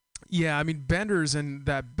good. Yeah, I mean Bender's and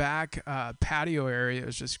that back patio area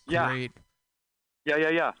is just great.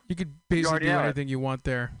 Yeah. You could basically do anything you want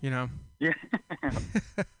there, Yeah.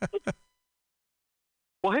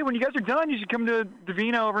 Well, hey, when you guys are done, you should come to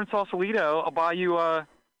Divino over in Sausalito. I'll buy you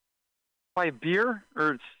buy a beer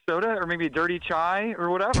or soda or maybe a dirty chai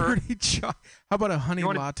or whatever. Dirty chai. How about a honey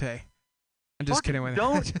latte? I'm just kidding with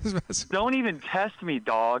you. Don't even test me,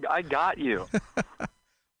 dog. I got you.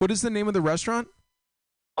 What is the name of the restaurant?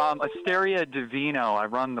 Asteria Divino. I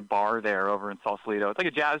run the bar there over in Sausalito. It's like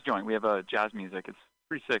a jazz joint. We have a jazz music. It's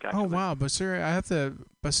pretty sick, actually. Oh, wow.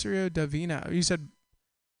 Basteria Divino. You said,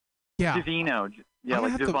 yeah. Divino. Yeah,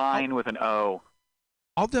 like divine with an O.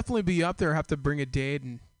 I'll definitely be up there. Have to bring a date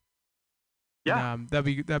and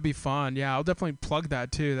that'd be fun. Yeah, I'll definitely plug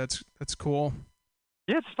that too. That's cool.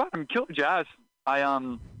 Yeah, it's fun. I'm killer jazz.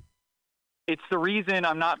 It's the reason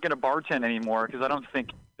I'm not going to bartend anymore because I don't think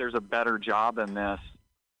there's a better job than this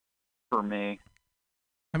for me.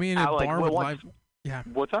 I mean, a bar with live. Yeah.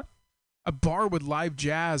 What's that? A bar with live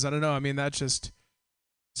jazz. I don't know. I mean, that just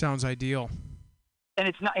sounds ideal. And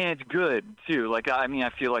it's good too. Like, I mean, I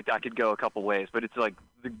feel like I could go a couple ways, but it's like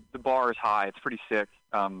the bar is high. It's pretty sick.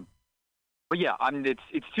 But yeah, I mean,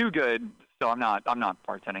 it's too good. So I'm not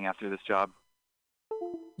bartending after this job.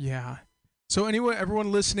 Yeah. So anyway,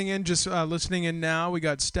 everyone listening in, just listening in now, we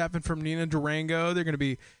got Stefan from Nina Durango. They're going to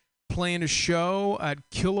be playing a show at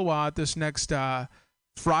Kilowatt this next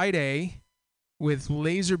Friday with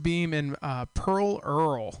Laserbeam and Pearl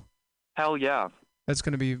Earl. Hell yeah. That's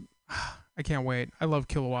going to be, I can't wait. I love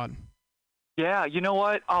Kilowatt. Yeah, you know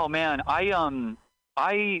what? Oh man,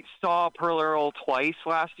 I saw Pearl Earl twice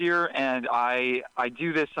last year, and I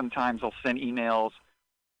do this sometimes. I'll send emails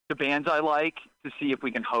to bands I like to see if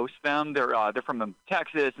we can host them. They're from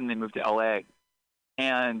Texas, and they moved to LA.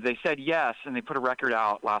 And they said yes, and they put a record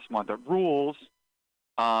out last month that rules.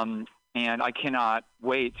 And I cannot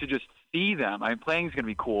wait to just see them. I mean, playing's gonna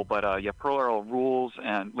be cool, but yeah, Pearl Earl rules,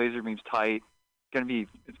 and Laserbeam's tight.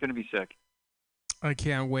 It's gonna be sick. I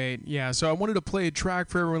can't wait. Yeah, so I wanted to play a track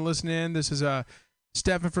for everyone listening in. This is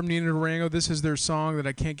Stefan from Nina Durango. This is their song that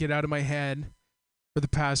I can't get out of my head for the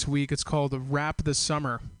past week. It's called Rap of the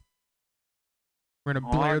Summer. We're going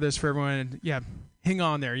to blare this for everyone. Yeah, hang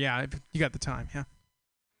on there. Yeah, you got the time. Yeah.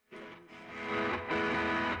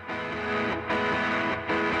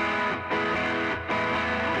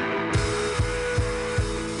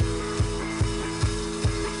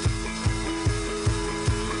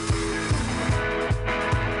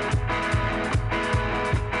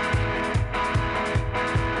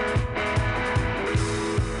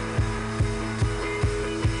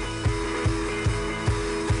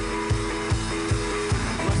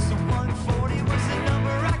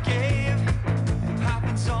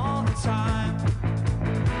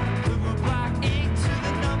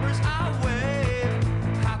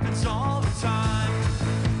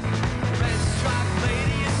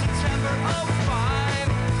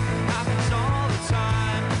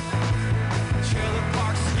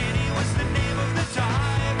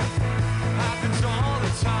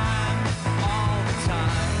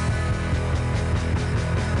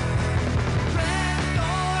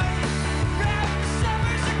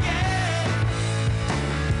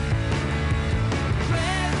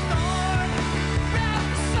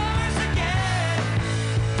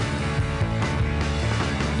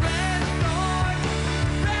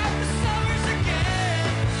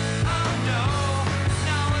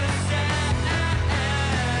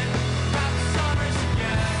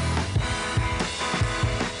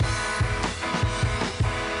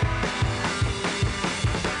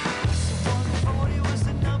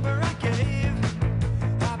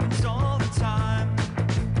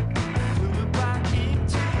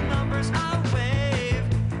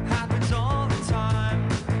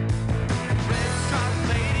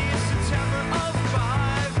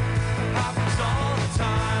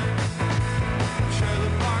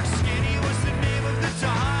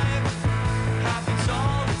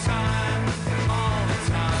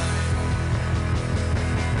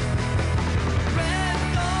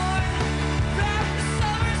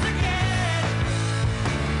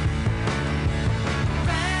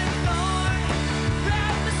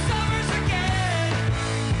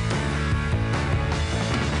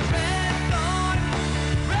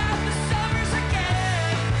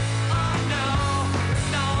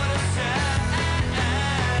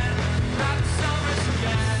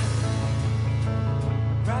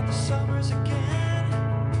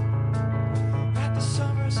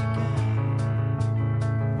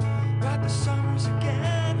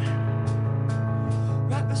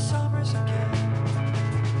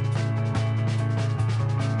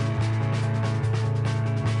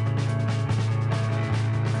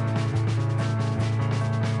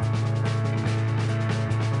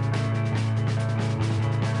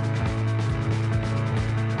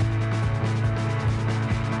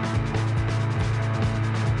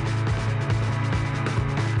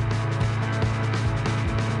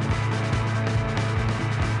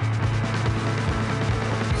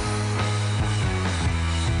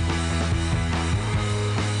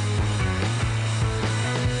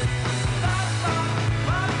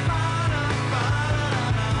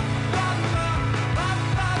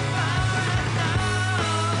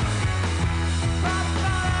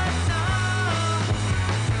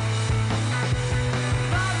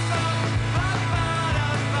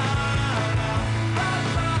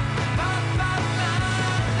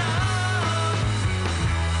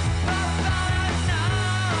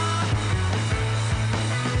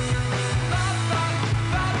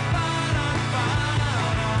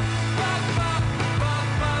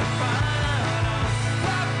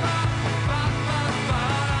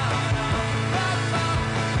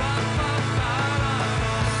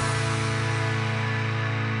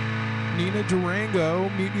 Nina Durango,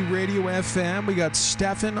 Mutiny Radio FM. We got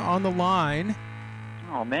Stefan on the line.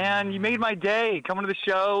 Oh, man, you made my day. Coming to the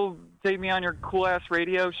show, take me on your cool-ass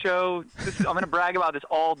radio show. I'm going to brag about this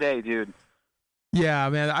all day, dude. Yeah,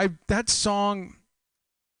 man. That song,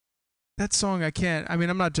 I can't. I mean,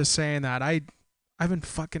 I'm not just saying that. I've been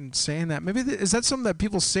fucking saying that. Maybe is that something that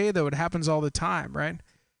people say, though? It happens all the time, right?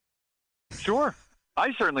 Sure.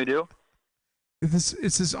 I certainly do. It's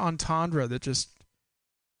this entendre that just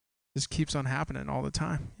keeps on happening all the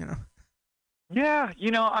time, you know? Yeah,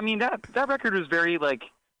 I mean, that record was very, like,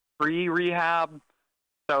 pre-rehab.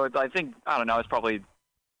 So I think, I don't know, it's probably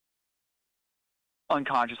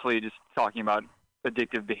unconsciously just talking about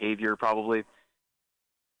addictive behavior, probably.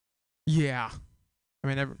 Yeah. I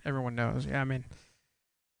mean, everyone knows. Yeah, I mean,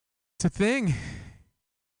 it's a thing.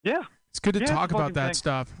 Yeah. It's good to talk about that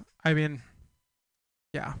stuff. I mean,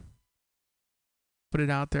 yeah. Put it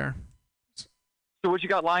out there. So what you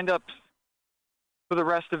got lined up for the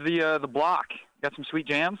rest of the block? Got some sweet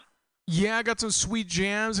jams? Yeah, I got some sweet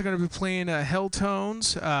jams. I'm going to be playing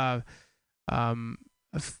Helltones. A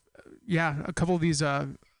couple of these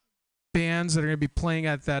bands that are going to be playing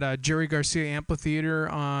at that Jerry Garcia Amphitheater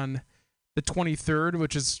on the 23rd,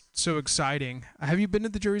 which is so exciting. Have you been to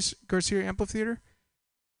the Jerry Garcia Amphitheater?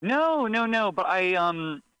 No, but I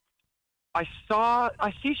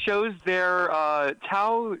see shows there.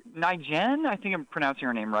 Tao Naijen, I think I'm pronouncing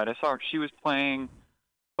her name right. I saw she was playing,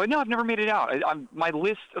 but no, I've never made it out. My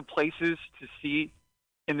list of places to see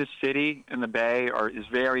in the city in the Bay is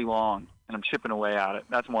very long, and I'm chipping away at it.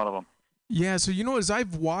 That's one of them. Yeah, so as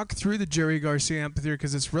I've walked through the Jerry Garcia Amphitheater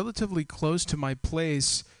because it's relatively close to my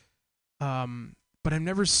place, but I've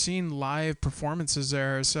never seen live performances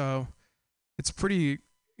there, so it's pretty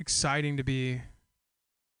exciting to be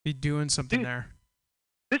doing something there.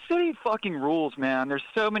 This city fucking rules, man. There's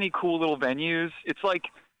so many cool little venues. It's like,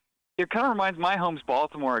 it kind of reminds, my home's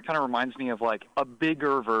Baltimore. It kind of reminds me of like a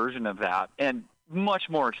bigger version of that and much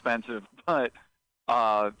more expensive, but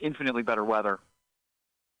infinitely better weather.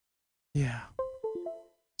 Yeah.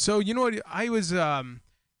 So, you know what? I was, the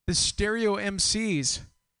Stereo MCs.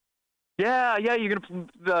 Yeah, you're going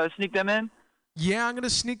to sneak them in? Yeah, I'm going to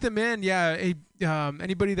sneak them in. Yeah. Hey,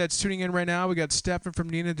 anybody that's tuning in right now, we got Stefan from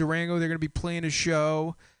Nina Durango. They're going to be playing a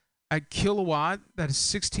show at Kilowatt. That is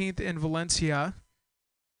 16th in Valencia.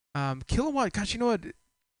 Kilowatt, gosh, you know what?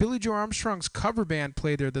 Billy Joe Armstrong's cover band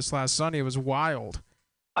played there this last Sunday. It was wild.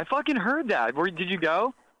 I fucking heard that. Did you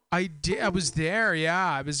go? I did. I was there.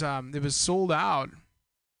 Yeah, it was sold out.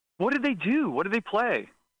 What did they do? What did they play?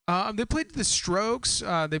 They played The Strokes.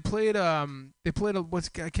 They played I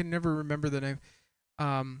can never remember the name.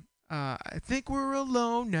 I think we're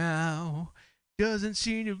alone now. Doesn't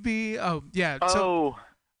seem to be. Oh yeah. So,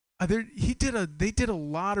 they did a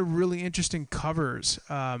lot of really interesting covers.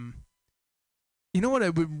 You know what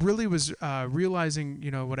I really was realizing,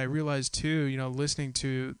 what I realized too, listening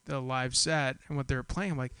to the live set and what they were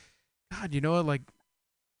playing, I'm like, God, you know what, like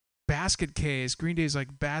Basket Case, Green Day's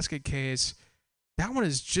like Basket Case, that one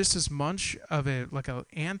is just as much of an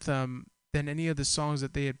anthem than any of the songs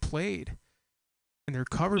that they had played in their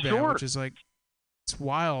cover band, which is like, it's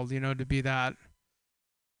wild, to be that.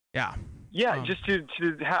 Yeah. Yeah, just to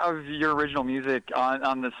have your original music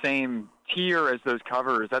on the same tier as those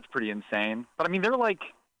covers, that's pretty insane. But I mean, they're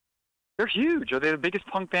huge. Are they the biggest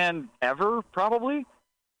punk band ever? Probably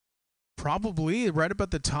right up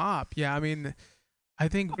at the top. Yeah, I mean, as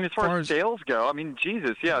far as sales go, I mean,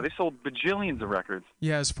 Jesus, yeah, they sold bajillions of records.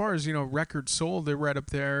 Yeah, as far as records sold, they're right up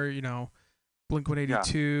there.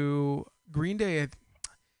 Blink-182, Green Day.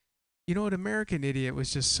 You know what? American Idiot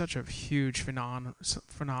was just such a huge phenomenon.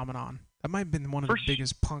 That might have been one of the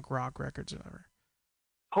biggest punk rock records ever.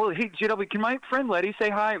 Holy, hey, JW, can my friend Letty say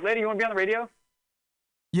hi? Letty, you want to be on the radio?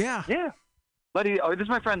 Yeah. Yeah. Letty, this is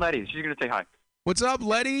my friend Letty. She's going to say hi. What's up,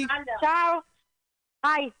 Letty? Ciao.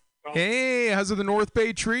 Hi. Hey, how's the North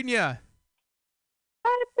Bay treating you?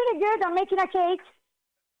 Pretty good. I'm making a cake.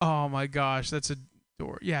 Oh, my gosh. That's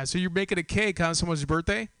yeah, so you're making a cake on someone's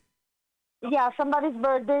birthday? Yeah, somebody's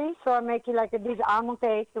birthday. So I'm making like a big almond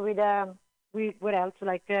cake with what else?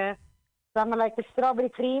 Some like the strawberry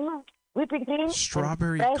cream, whipping cream.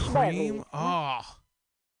 Strawberry cream? Berry. Oh,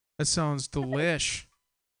 that sounds delish.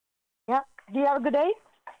 Yeah. Do you have a good day?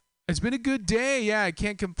 It's been a good day. Yeah, I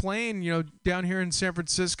can't complain. Down here in San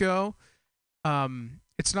Francisco,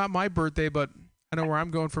 it's not my birthday, but I know where I'm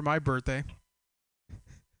going for my birthday.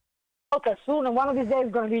 Okay, soon. One of these days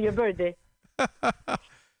is going to be your birthday.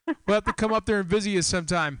 We'll have to come up there and visit you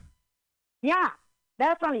sometime. Yeah,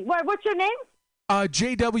 definitely. What's your name?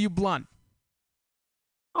 J.W. Blunt.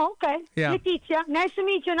 Okay. Yeah. Letitia, nice to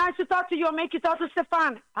meet you. Nice to talk to you. I'll make you talk to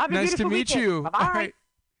Stefan. Have a Nice beautiful to meet weekend. you. Bye-bye. All right.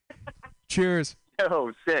 Cheers.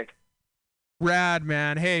 Oh, sick. Rad,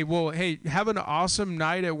 man. Hey, have an awesome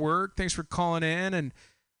night at work. Thanks for calling in, and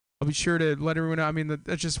I'll be sure to let everyone know. I mean,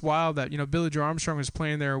 that's just wild that, Billy Joe Armstrong was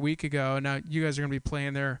playing there a week ago, and now you guys are going to be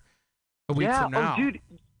playing there a week from now. Oh, dude.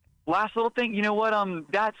 Last little thing. You know what?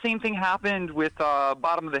 That same thing happened with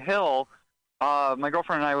Bottom of the Hill. My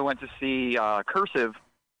girlfriend and I went to see Cursive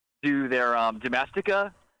do their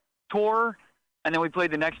Domestica tour, and then we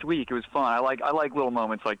played the next week. It was fun. I like little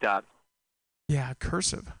moments like that. Yeah,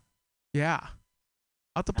 Cursive. Yeah.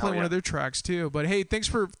 I'll have to play one of their tracks too. But hey, thanks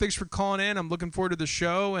for calling in. I'm looking forward to the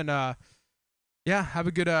show, and have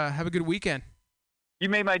a good weekend. You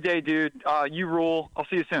made my day, dude. You rule. I'll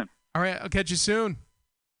see you soon. All right, I'll catch you soon.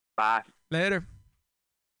 Bye. Later.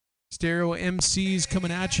 Stereo MCs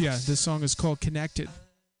coming at you. This song is called Connected.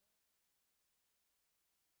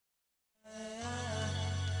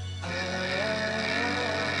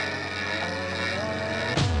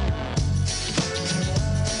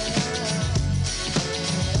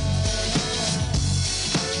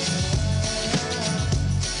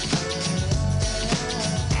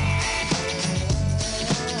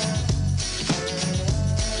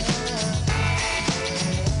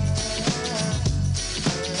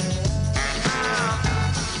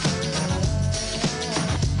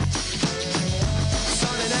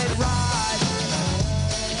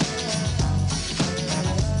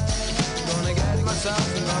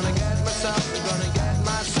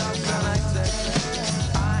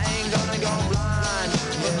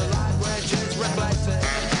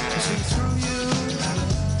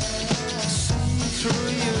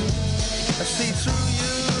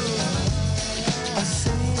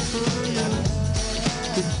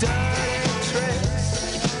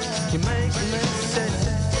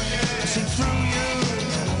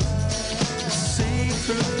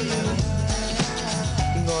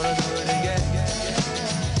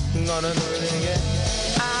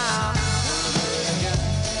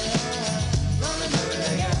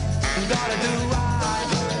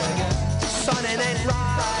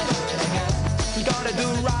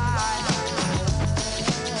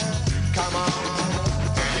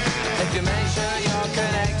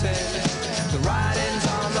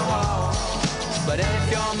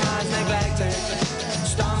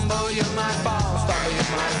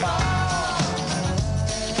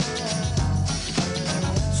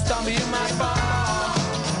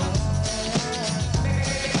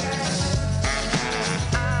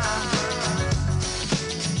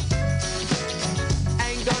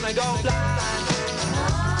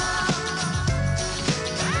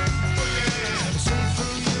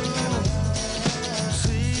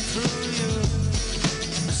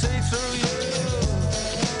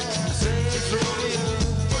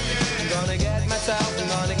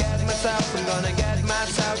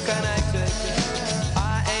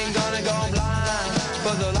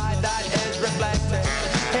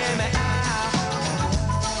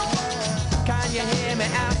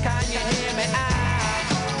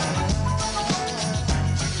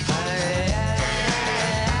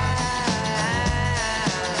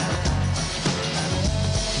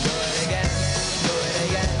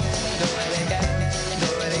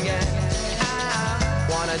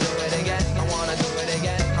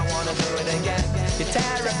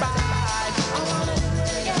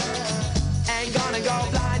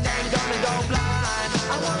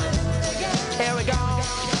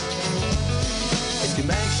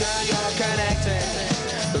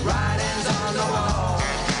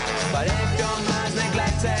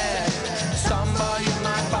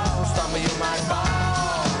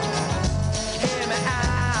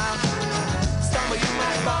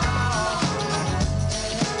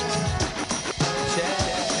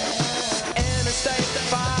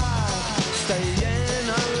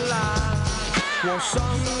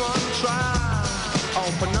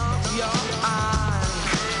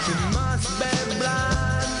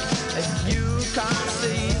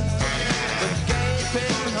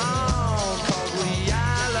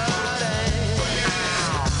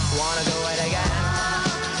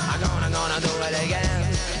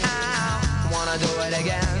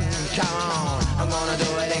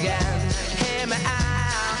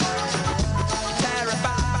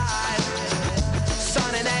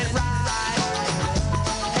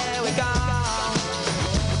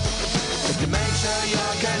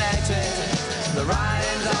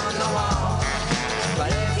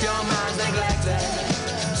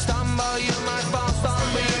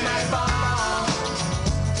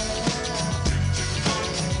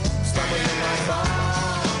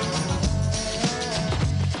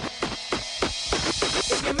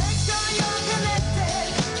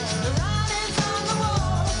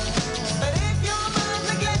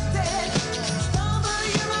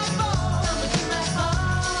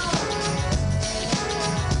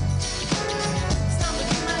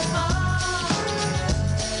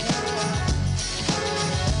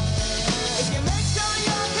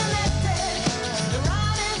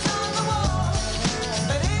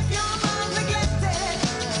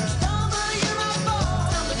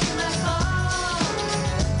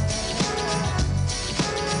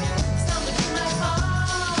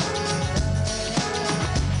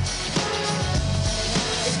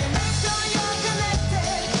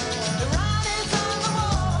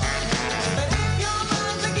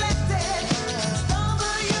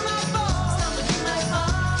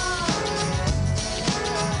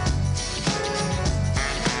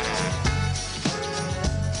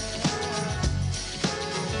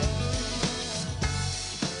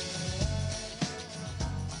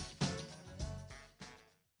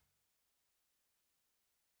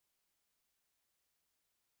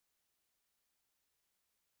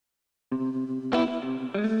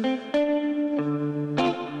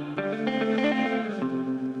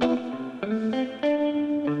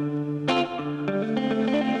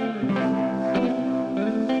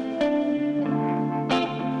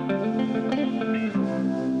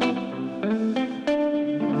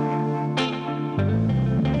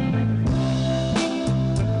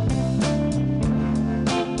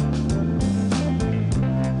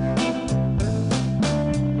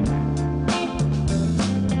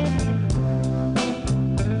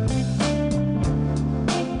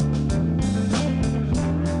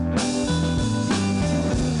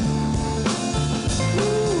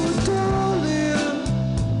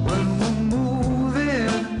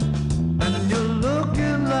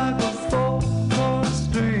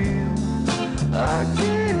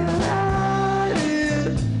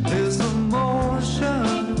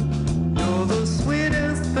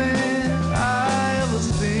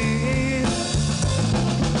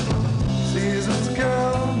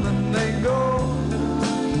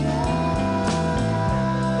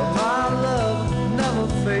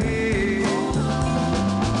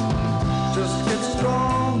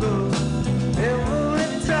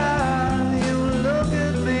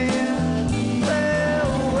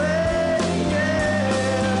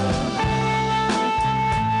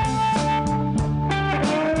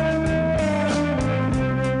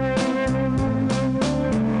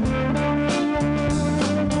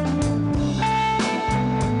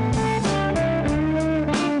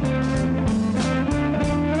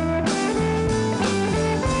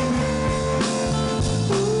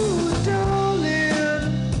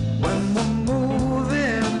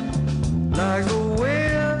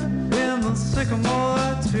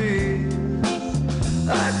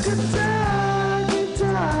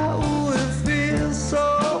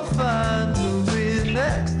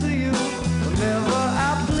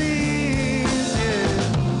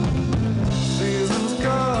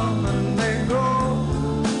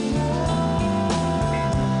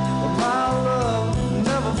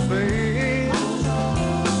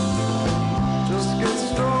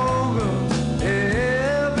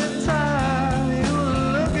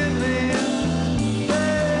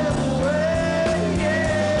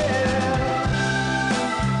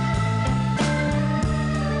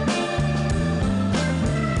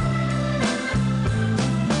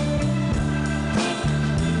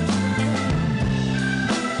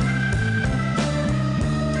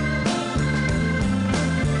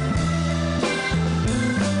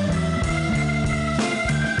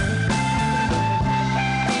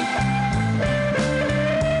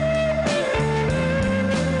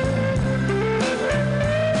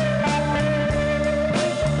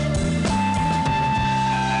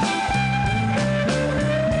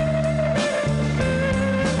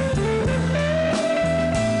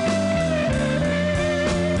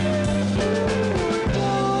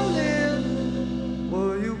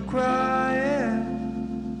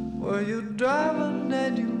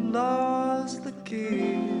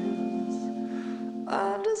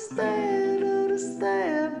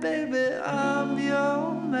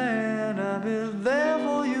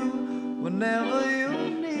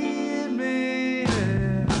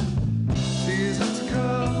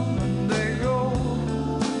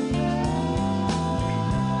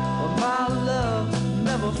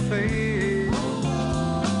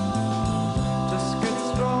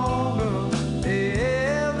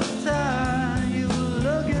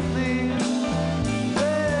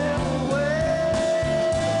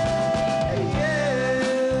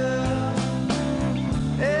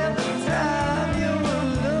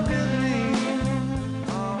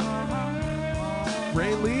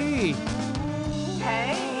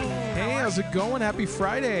 How's it going? Happy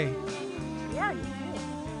Friday. Yeah, you too.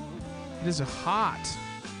 It is hot.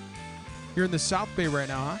 You're in the South Bay right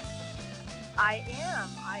now, huh? I am.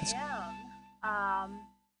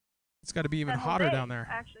 It's got to be even hotter down there.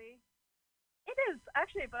 Actually, it is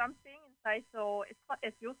actually, but I'm staying inside, so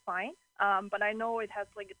it feels fine. But I know it has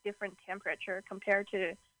like a different temperature compared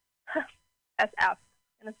to SF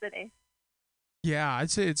in the city. Yeah, I'd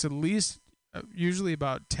say it's at least usually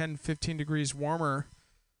about 10, 15 degrees warmer.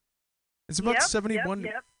 It's about 71.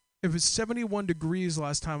 Yep. It was 71 degrees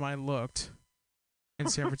last time I looked in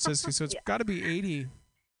San Francisco, so it's got to be 80.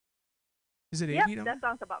 Is it 80? Yep, that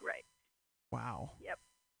sounds about right. Wow. Yep.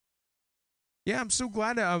 Yeah, I'm so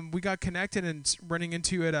glad we got connected and running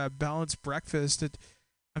into you at a Balanced Breakfast.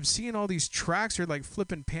 I'm seeing all these tracks. You're like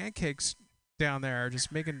flipping pancakes down there,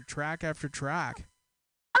 just making track after track.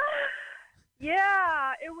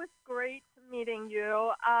 Yeah, it was great meeting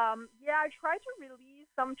you. I try to release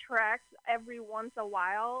some tracks every once a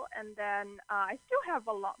while, and then I still have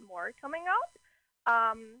a lot more coming out.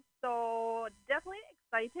 So definitely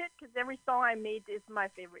excited because every song I made is my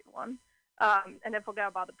favorite one. And I forgot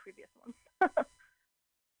about the previous one.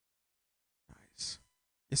 Nice.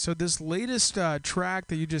 So this latest track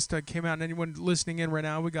that you just came out, and anyone listening in right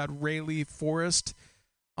now, we got Rayleigh Forrest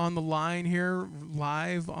on the line here,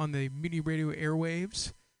 live on the Mutiny Radio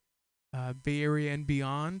airwaves, Bay Area and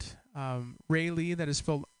beyond. Rayleigh, that is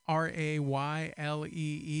spelled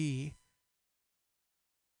Raylee.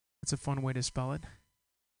 That's a fun way to spell it.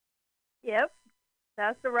 Yep,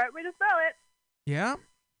 that's the right way to spell it. Yeah?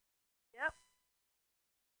 Yep.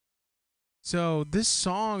 So this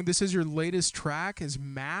song, this is your latest track, is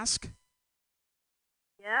Mask?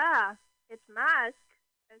 Yeah, it's Mask.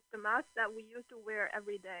 It's the mask that we used to wear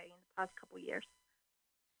every day in the past couple years.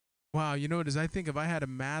 Wow, you know what? As I think if I had a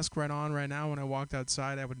mask right on right now when I walked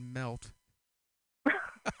outside, I would melt.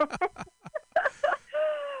 That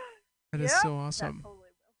is so awesome. That totally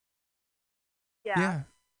will. Yeah.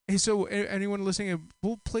 Hey, so anyone listening,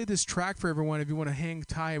 we'll play this track for everyone. If you want to hang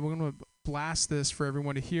tight, we're going to blast this for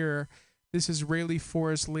everyone to hear. This is Rayleigh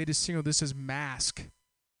Forrest's latest single. This is Mask.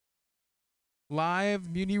 Live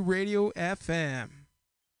Mutiny Radio FM.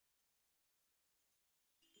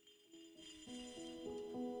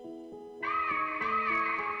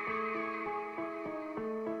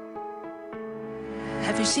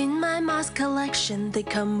 Have you seen my mask collection? They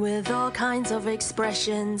come with all kinds of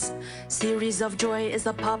expressions. Series of Joy is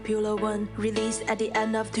a popular one, released at the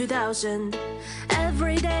end of 2000.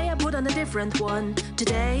 Every day I put on a different one.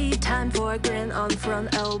 Today, time for a grin on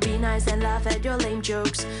front. I'll be nice and laugh at your lame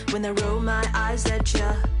jokes when I roll my eyes at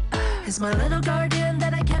ya. It's my little guardian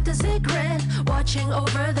that I kept a secret, watching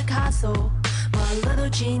over the castle. My little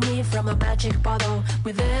genie from a magic bottle.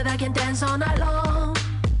 With it I can dance all night long.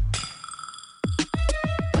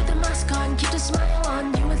 Keep the smile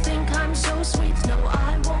on, you would think I'm so sweet. No,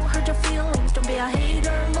 I won't hurt your feelings, don't be a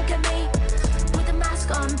hater, look at me. With the mask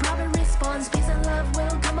on, proper response, peace and love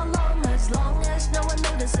will come along. As long as no one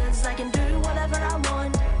notices, I can do whatever I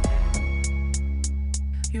want.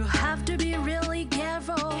 You have to be really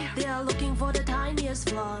careful, they are looking for the tiniest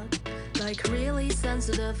flaw. Like really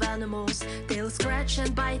sensitive animals, they'll scratch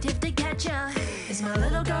and bite if they catch ya. It's my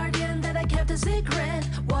little guardian that I kept a secret,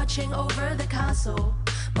 watching over the castle.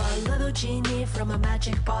 My little genie from a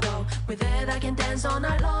magic bottle. With it I can dance all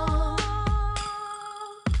night long.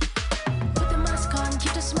 Put the mask on,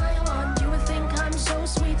 keep the smile on. You would think I'm so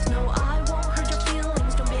sweet. No, I won't hurt your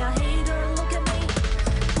feelings, don't be a hater, look at me.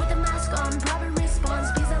 With the mask on, proper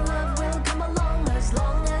response, peace and love will come along. As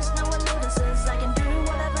long as no one notices, I can do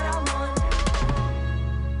whatever I want.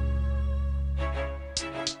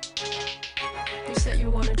 You said you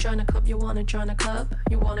wanna join a club, you wanna join a club.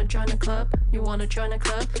 You wanna join a club, you wanna join a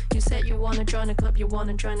club. You said you wanna join a club, you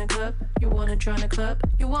wanna join a club. You wanna join a club,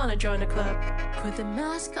 you wanna join a club. Put the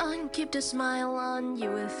mask on, keep the smile on.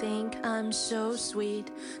 You will think I'm so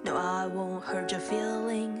sweet. No, I won't hurt your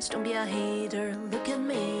feelings, don't be a hater, look at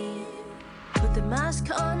me. Put the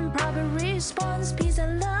mask on, proper response, peace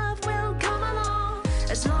and love will come along.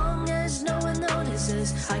 As long as no one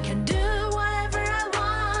notices, I can do whatever I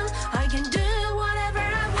want. I can do whatever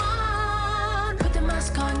I want. Put the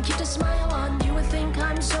mask on, keep the smile on. You would think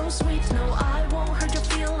I'm so sweet. No, I won't hurt your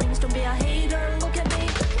feelings, don't be a hater, look at me.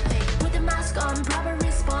 Put the mask on, proper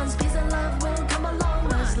response, peace and love will come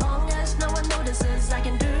along. As long as no one notices, I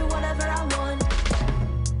can do whatever I want.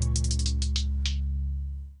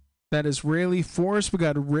 That is Rayleigh Forrest. We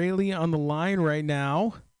got Rayleigh on the line right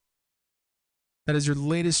now. That is your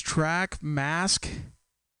latest track, Mask.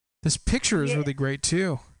 This picture is really great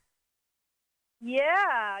too. Yeah.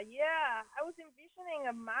 I was envisioning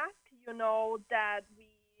a mask, that we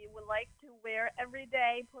would like to wear every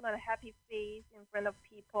day, put on a happy face in front of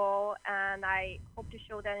people, and I hope to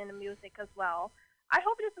show that in the music as well. I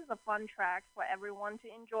hope this is a fun track for everyone to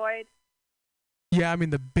enjoy. Yeah, I mean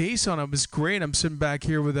the bass on it was great. I'm sitting back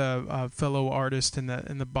here with a fellow artist in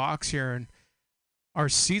the box here, and our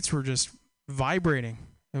seats were just vibrating.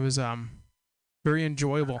 It was very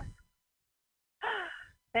enjoyable.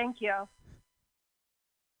 Thank you.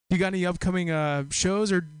 You got any upcoming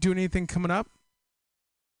shows or doing anything coming up?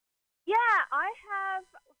 Yeah, I have.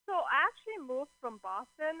 So I actually moved from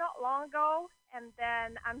Boston not long ago, and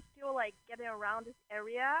then I'm still getting around this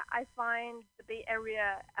area. I find the Bay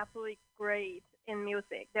Area absolutely great in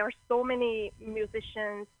music. There are so many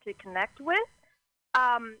musicians to connect with.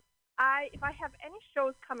 If I have any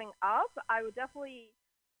shows coming up, I will definitely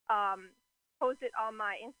post it on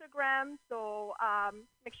my Instagram. So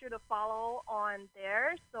make sure to follow on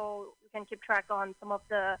there so you can keep track on some of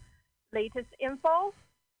the latest info.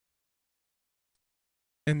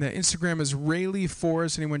 And the Instagram is Rayleigh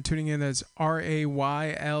Forest. Anyone tuning in, that's RAYLEE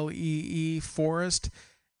Forest,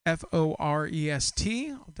 FOREST. I'll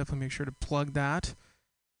definitely make sure to plug that.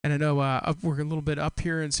 And I know we're a little bit up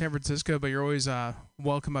here in San Francisco, but you're always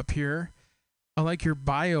welcome up here. I like your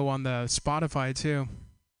bio on the Spotify too.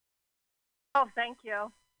 Oh, thank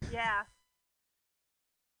you. Yeah.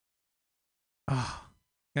 Oh,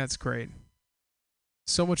 that's great.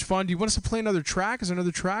 So much fun. Do you want us to play another track? Is there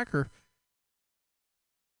another track or?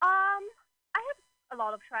 I have a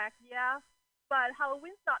lot of tracks, yeah. But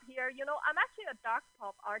Halloween's not here. You know, I'm actually a dark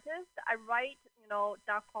pop artist. I write, you know,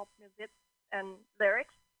 dark pop music and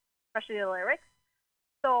lyrics, especially the lyrics.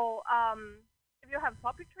 So, if you have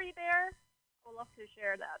puppetry there, I would love to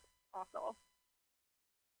share that also.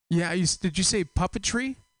 Yeah, did you say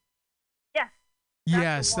puppetry? Yes.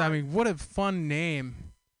 Yes, I mean, what a fun name.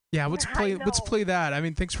 Yeah, let's play that. I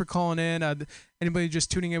mean, thanks for calling in. Anybody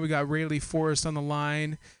just tuning in, we got Rayleigh Forest on the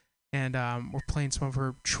line, and we're playing some of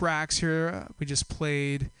her tracks here. We just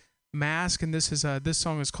played Mask, and this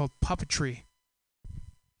song is called Puppetry.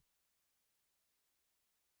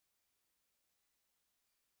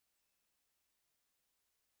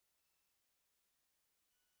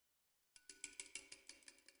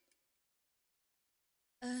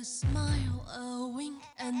 A smile, a wink,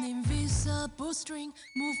 an invisible string.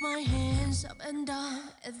 Move my hands up and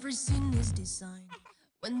down, everything is designed.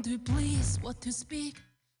 When to please, what to speak,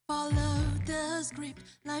 follow the script.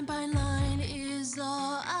 Line by line is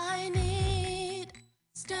all I need.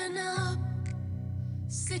 Stand up,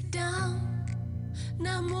 sit down,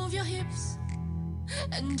 now move your hips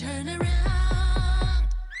and turn around.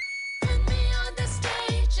 Put me on the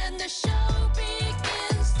stage and the show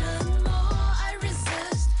begins. The more I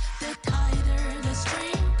resist, the tighter the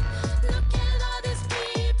string. Look at all these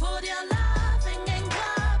people, they're laughing and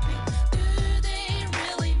clapping. Do they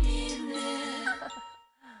really mean it?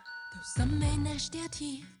 Though some may gnash their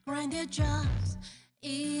teeth, grind their jaws,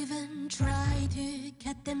 even try to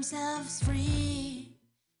cut themselves free.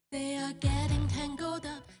 They are getting tangled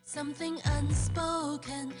up, something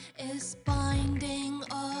unspoken is binding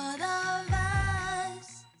all of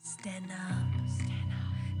us. Stand up,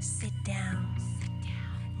 sit down,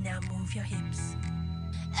 now move your hips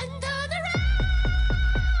and turn around.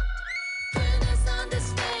 Put us on the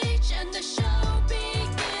stage and the show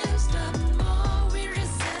begins. The more we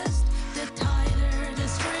resist, the tighter the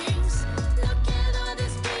strings. Look at all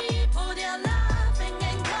these people, they're laughing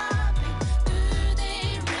and clapping. Do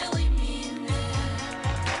they really mean it?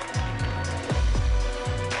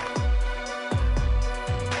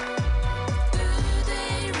 Do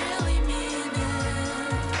they really mean it?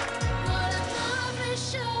 What a lovely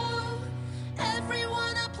show.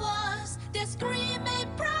 Everyone applauds. They scream a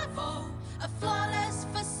bravo. A flawless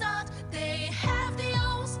facade. They have their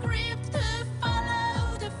own script to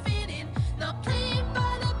follow, to fit in. Not playing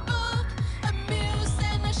by the book. A muse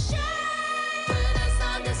and a shame. Put us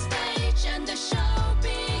on the stage and the show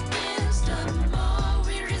begins. The more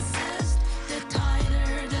we resist, the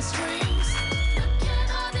tighter the strings. Look at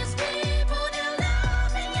all these people, they're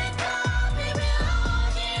laughing and clapping. We're all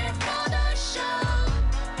here for the show.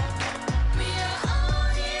 We are all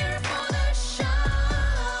here for the show.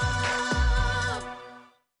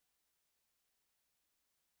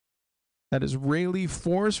 That is Rayleigh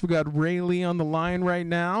Forest. We got Rayleigh on the line right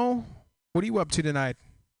now. What are you up to tonight?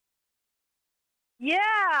 Yeah,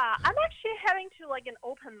 I'm actually heading to like an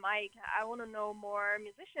open mic. I want to know more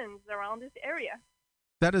musicians around this area.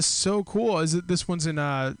 That is so cool. Is it this one's in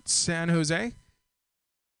San Jose?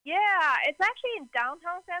 Yeah, it's actually in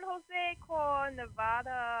downtown San Jose called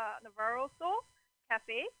Navarro Soul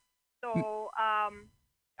Cafe. So I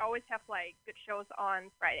always have like good shows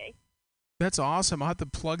on Friday. That's awesome. I'll have to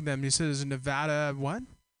plug them. You said it's Nevada what?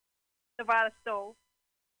 Nevada Soul.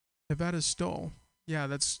 Nevada Stoll. Yeah,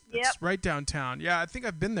 that's Yep. right downtown. Yeah, I think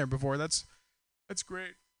I've been there before. That's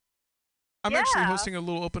great. I'm actually Yeah. hosting a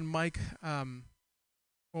little open mic. Well,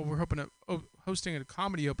 we're hosting a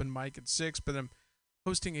comedy open mic at 6, but I'm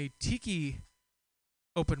hosting a tiki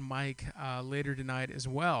open mic later tonight as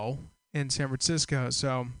well in San Francisco.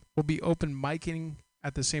 So we'll be open micing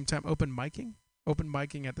at the same time. Open micing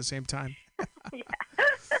at the same time. Yeah.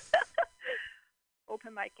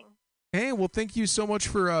 Open micing. Hey, well, thank you so much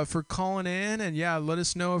for calling in, and yeah, let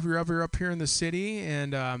us know if you're ever up here in the city.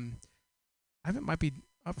 And I might be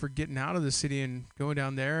up for getting out of the city and going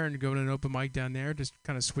down there and going to an open mic down there, just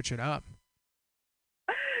kind of switch it up.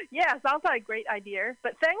 Yeah, sounds like a great idea.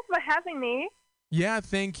 But thanks for having me. Yeah,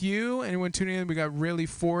 thank you. Anyone tuning in, we got Rayleigh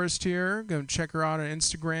Forest here. Go check her out on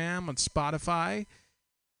Instagram, on Spotify.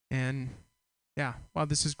 And yeah, wow,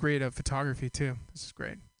 this is great photography too. This is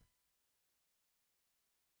great.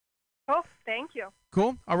 Oh, thank you.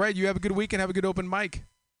 Cool. All right. You have a good week and have a good open mic.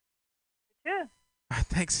 You too.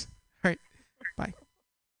 Thanks. All right. Bye.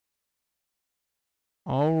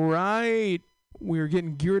 All right. We're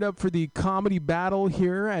getting geared up for the comedy battle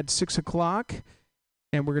here at 6 o'clock.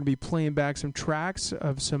 And we're going to be playing back some tracks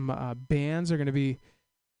of some bands that are going to be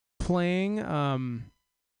playing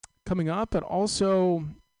coming up. But also,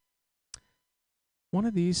 one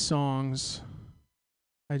of these songs,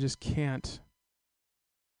 I just can't.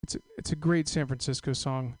 It's a great San Francisco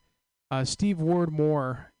song. Steve Ward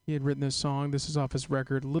Moore, he had written this song. This is off his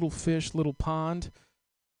record, Little Fish, Little Pond.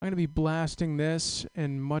 I'm going to be blasting this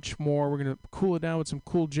and much more. We're going to cool it down with some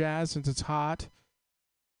cool jazz since it's hot.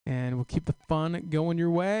 And we'll keep the fun going your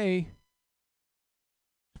way.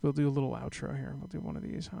 We'll do a little outro here. We'll do one of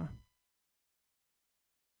these, huh?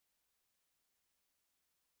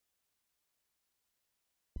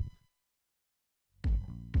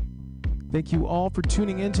 Thank you all for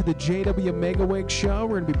tuning in to the JW Megawake Show.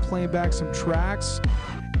 We're going to be playing back some tracks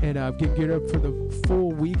and getting geared up for the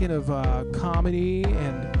full weekend of comedy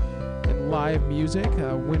and live music.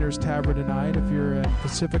 Winter's Tavern tonight if you're in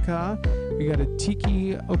Pacifica. We got a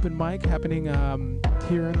Tiki open mic happening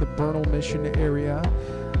here in the Bernal Mission area.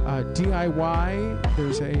 DIY,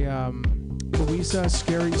 there's a Louisa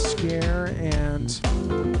Scary Scare and...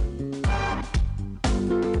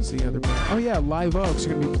 What's the other band? Oh yeah, Live Oaks are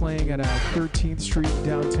going to be playing at 13th Street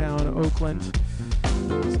downtown Oakland.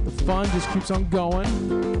 The fun just keeps on going.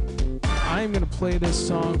 I'm going to play this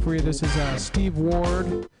song for you. This is Steve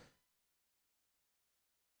Ward,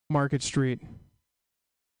 Market Street.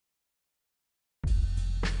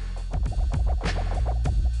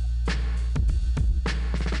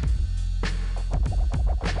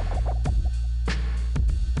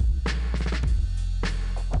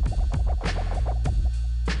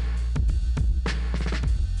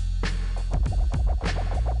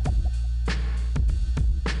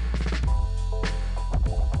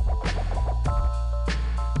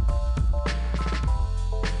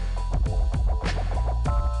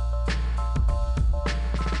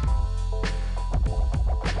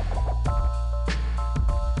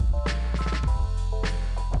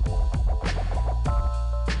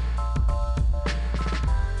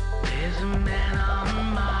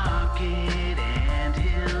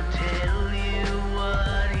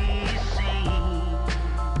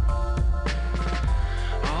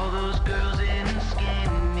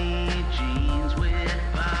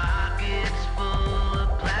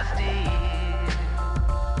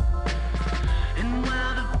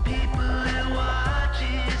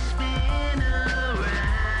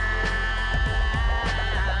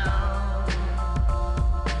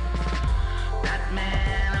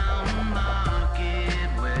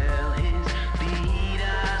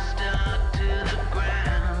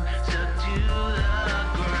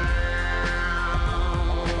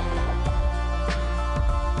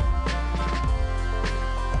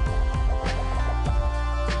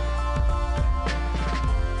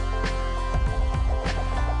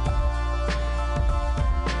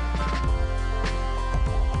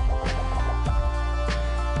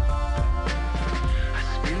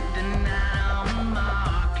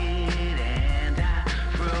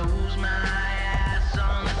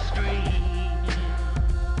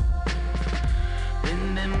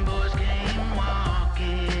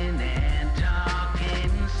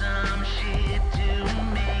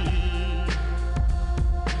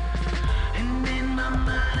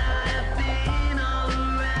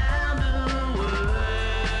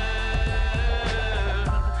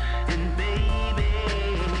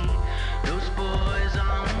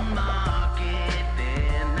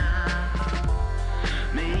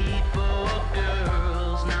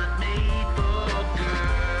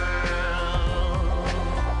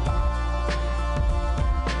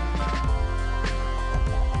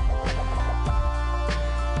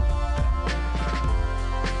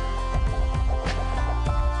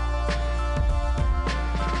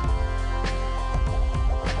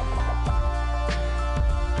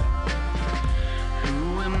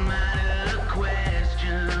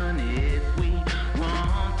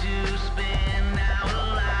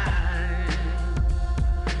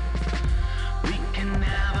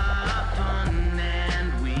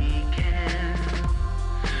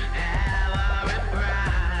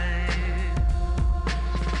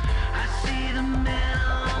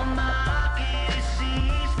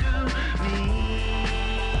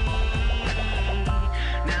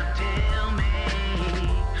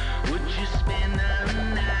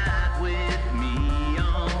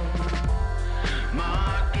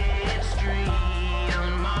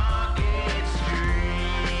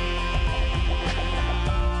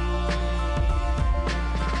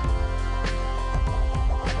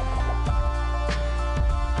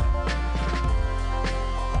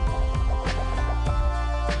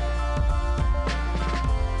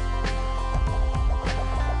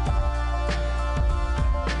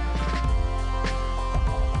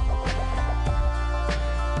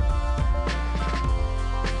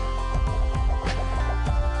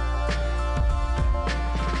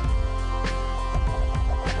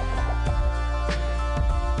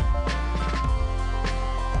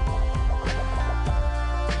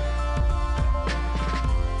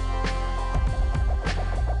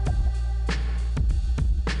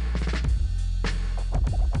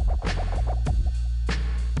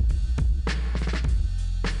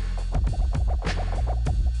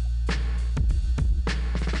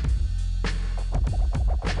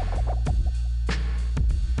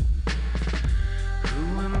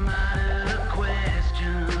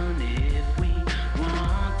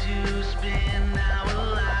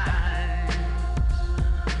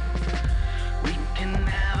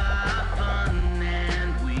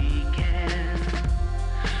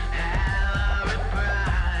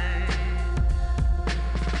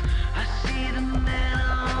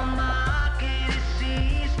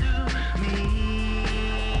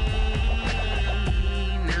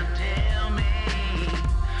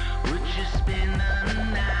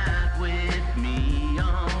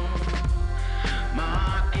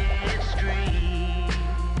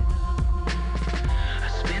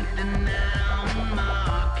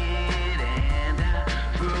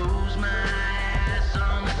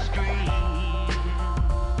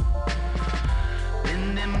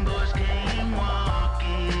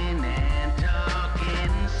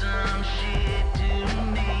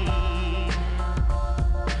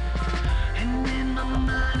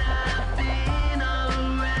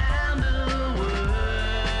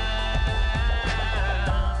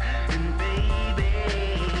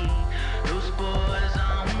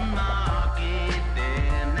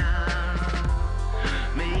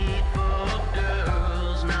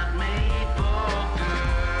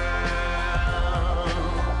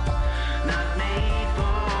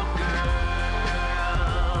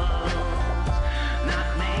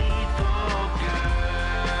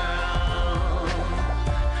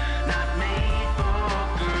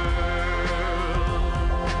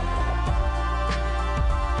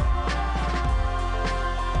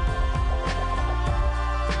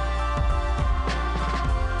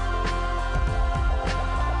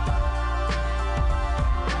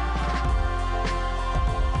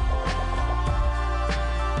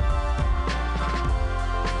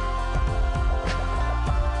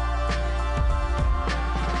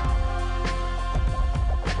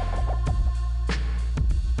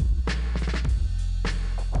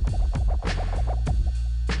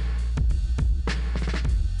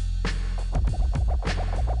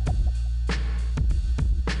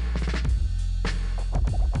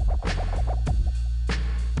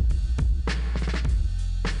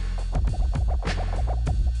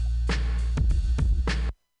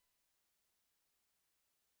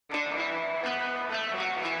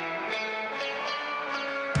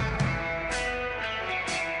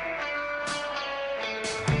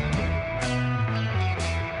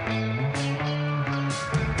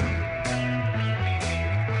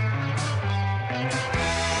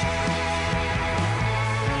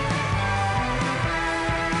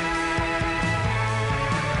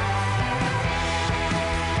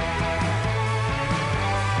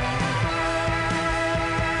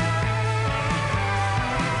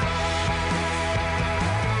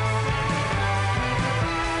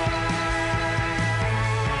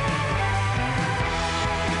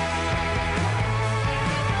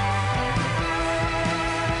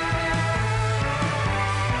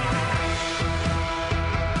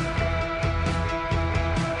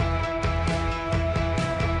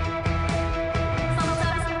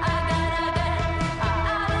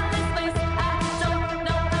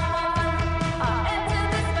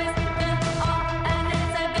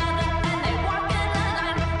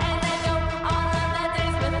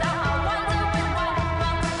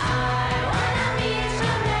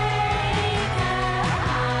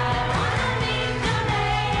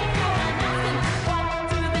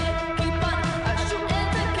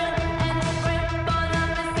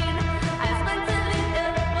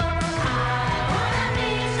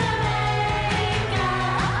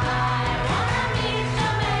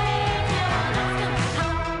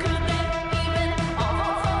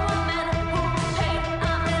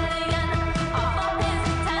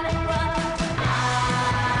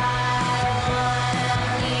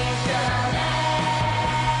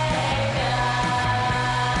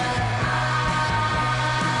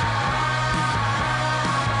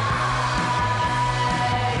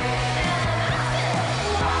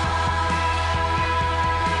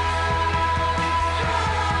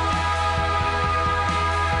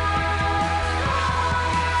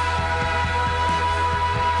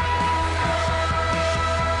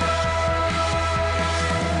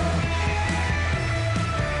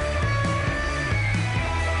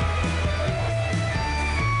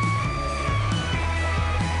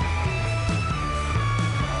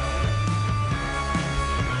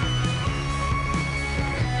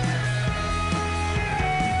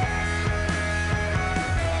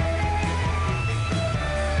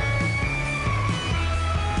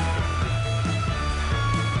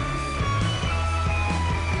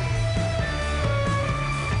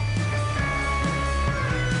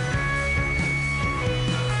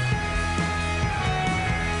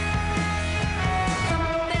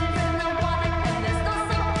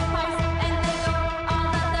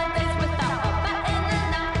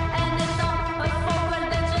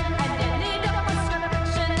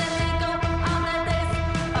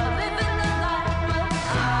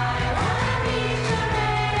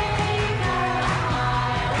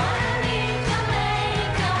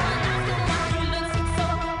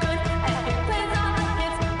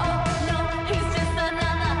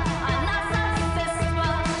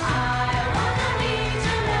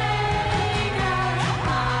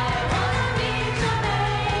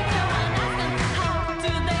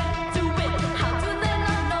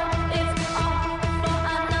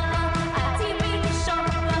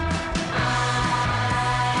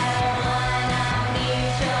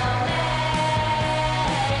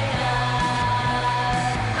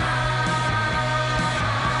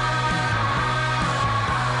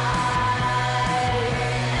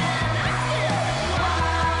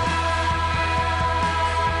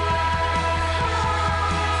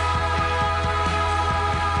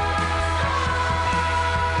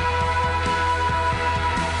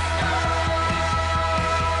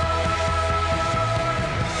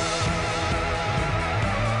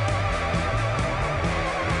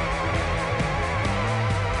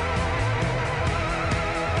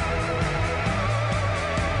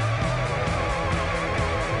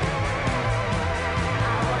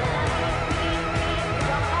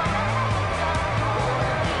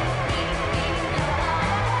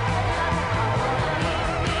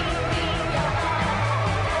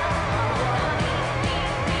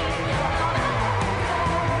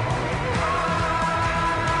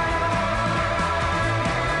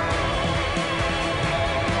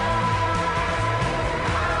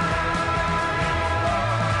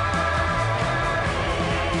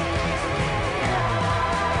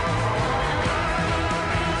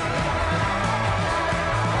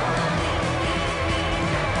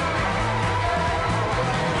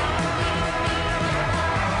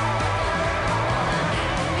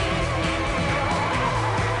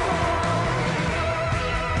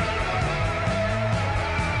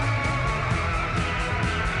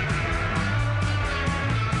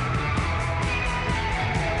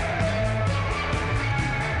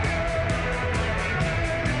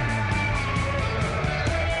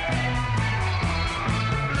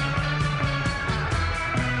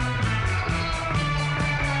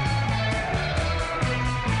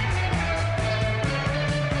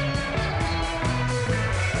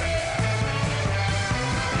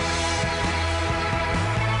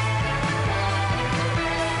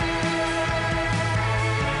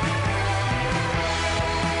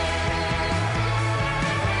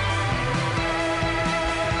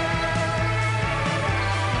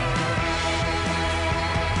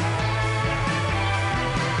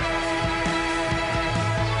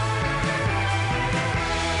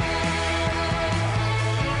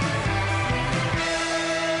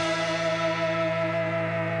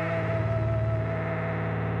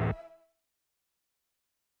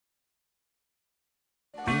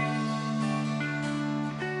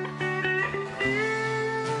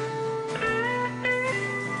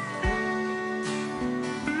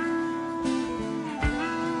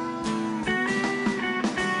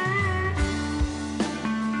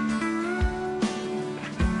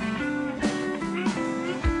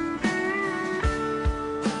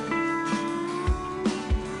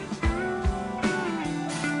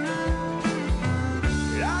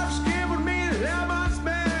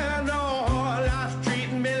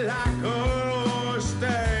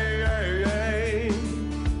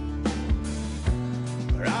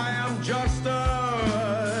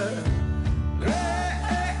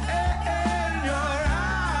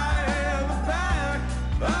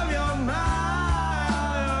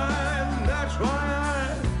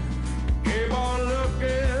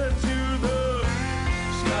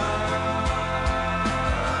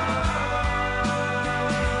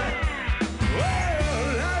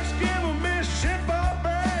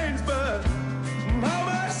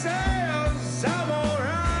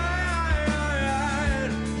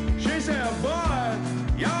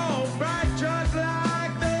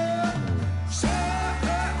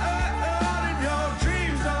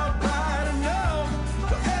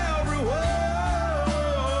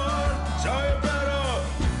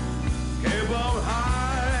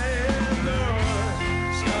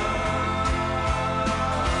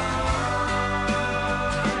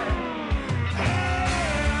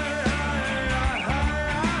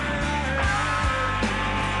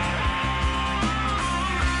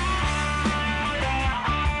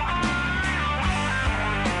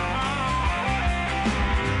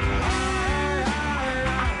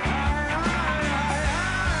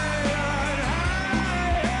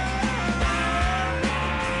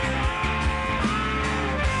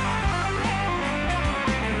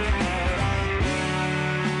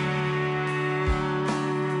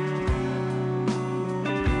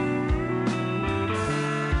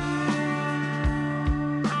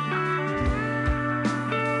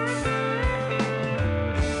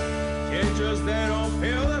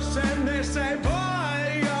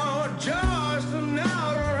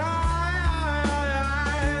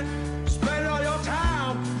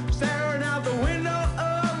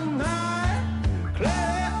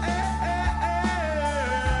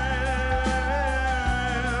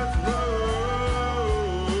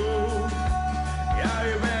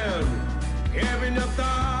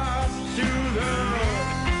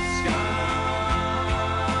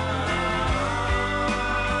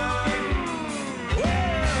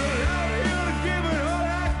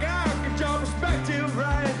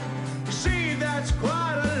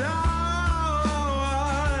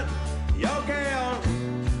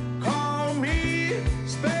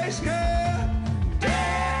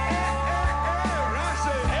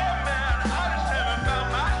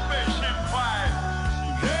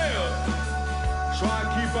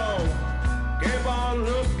 Keep on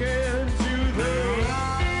looking to the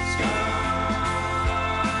sky.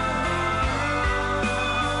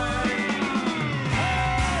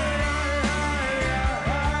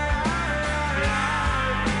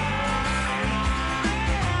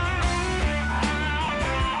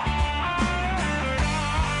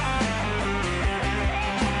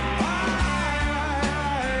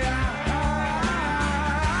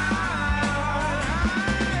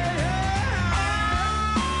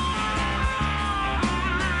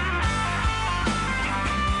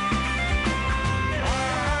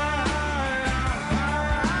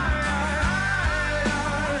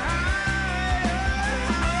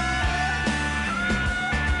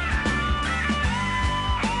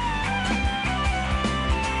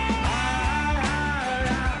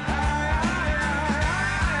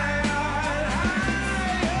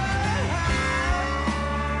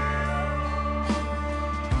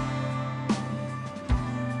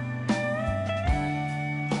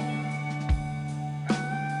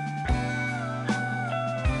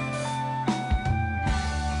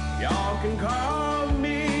 Y'all can call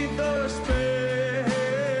me the space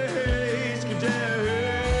cadet.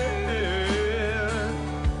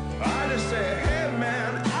 I just say, hey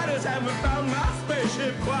man, I just haven't found my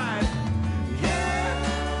spaceship quite.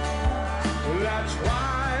 Yeah, that's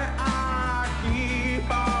why I keep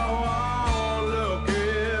on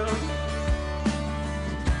looking.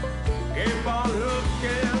 Keep on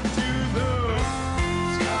looking to the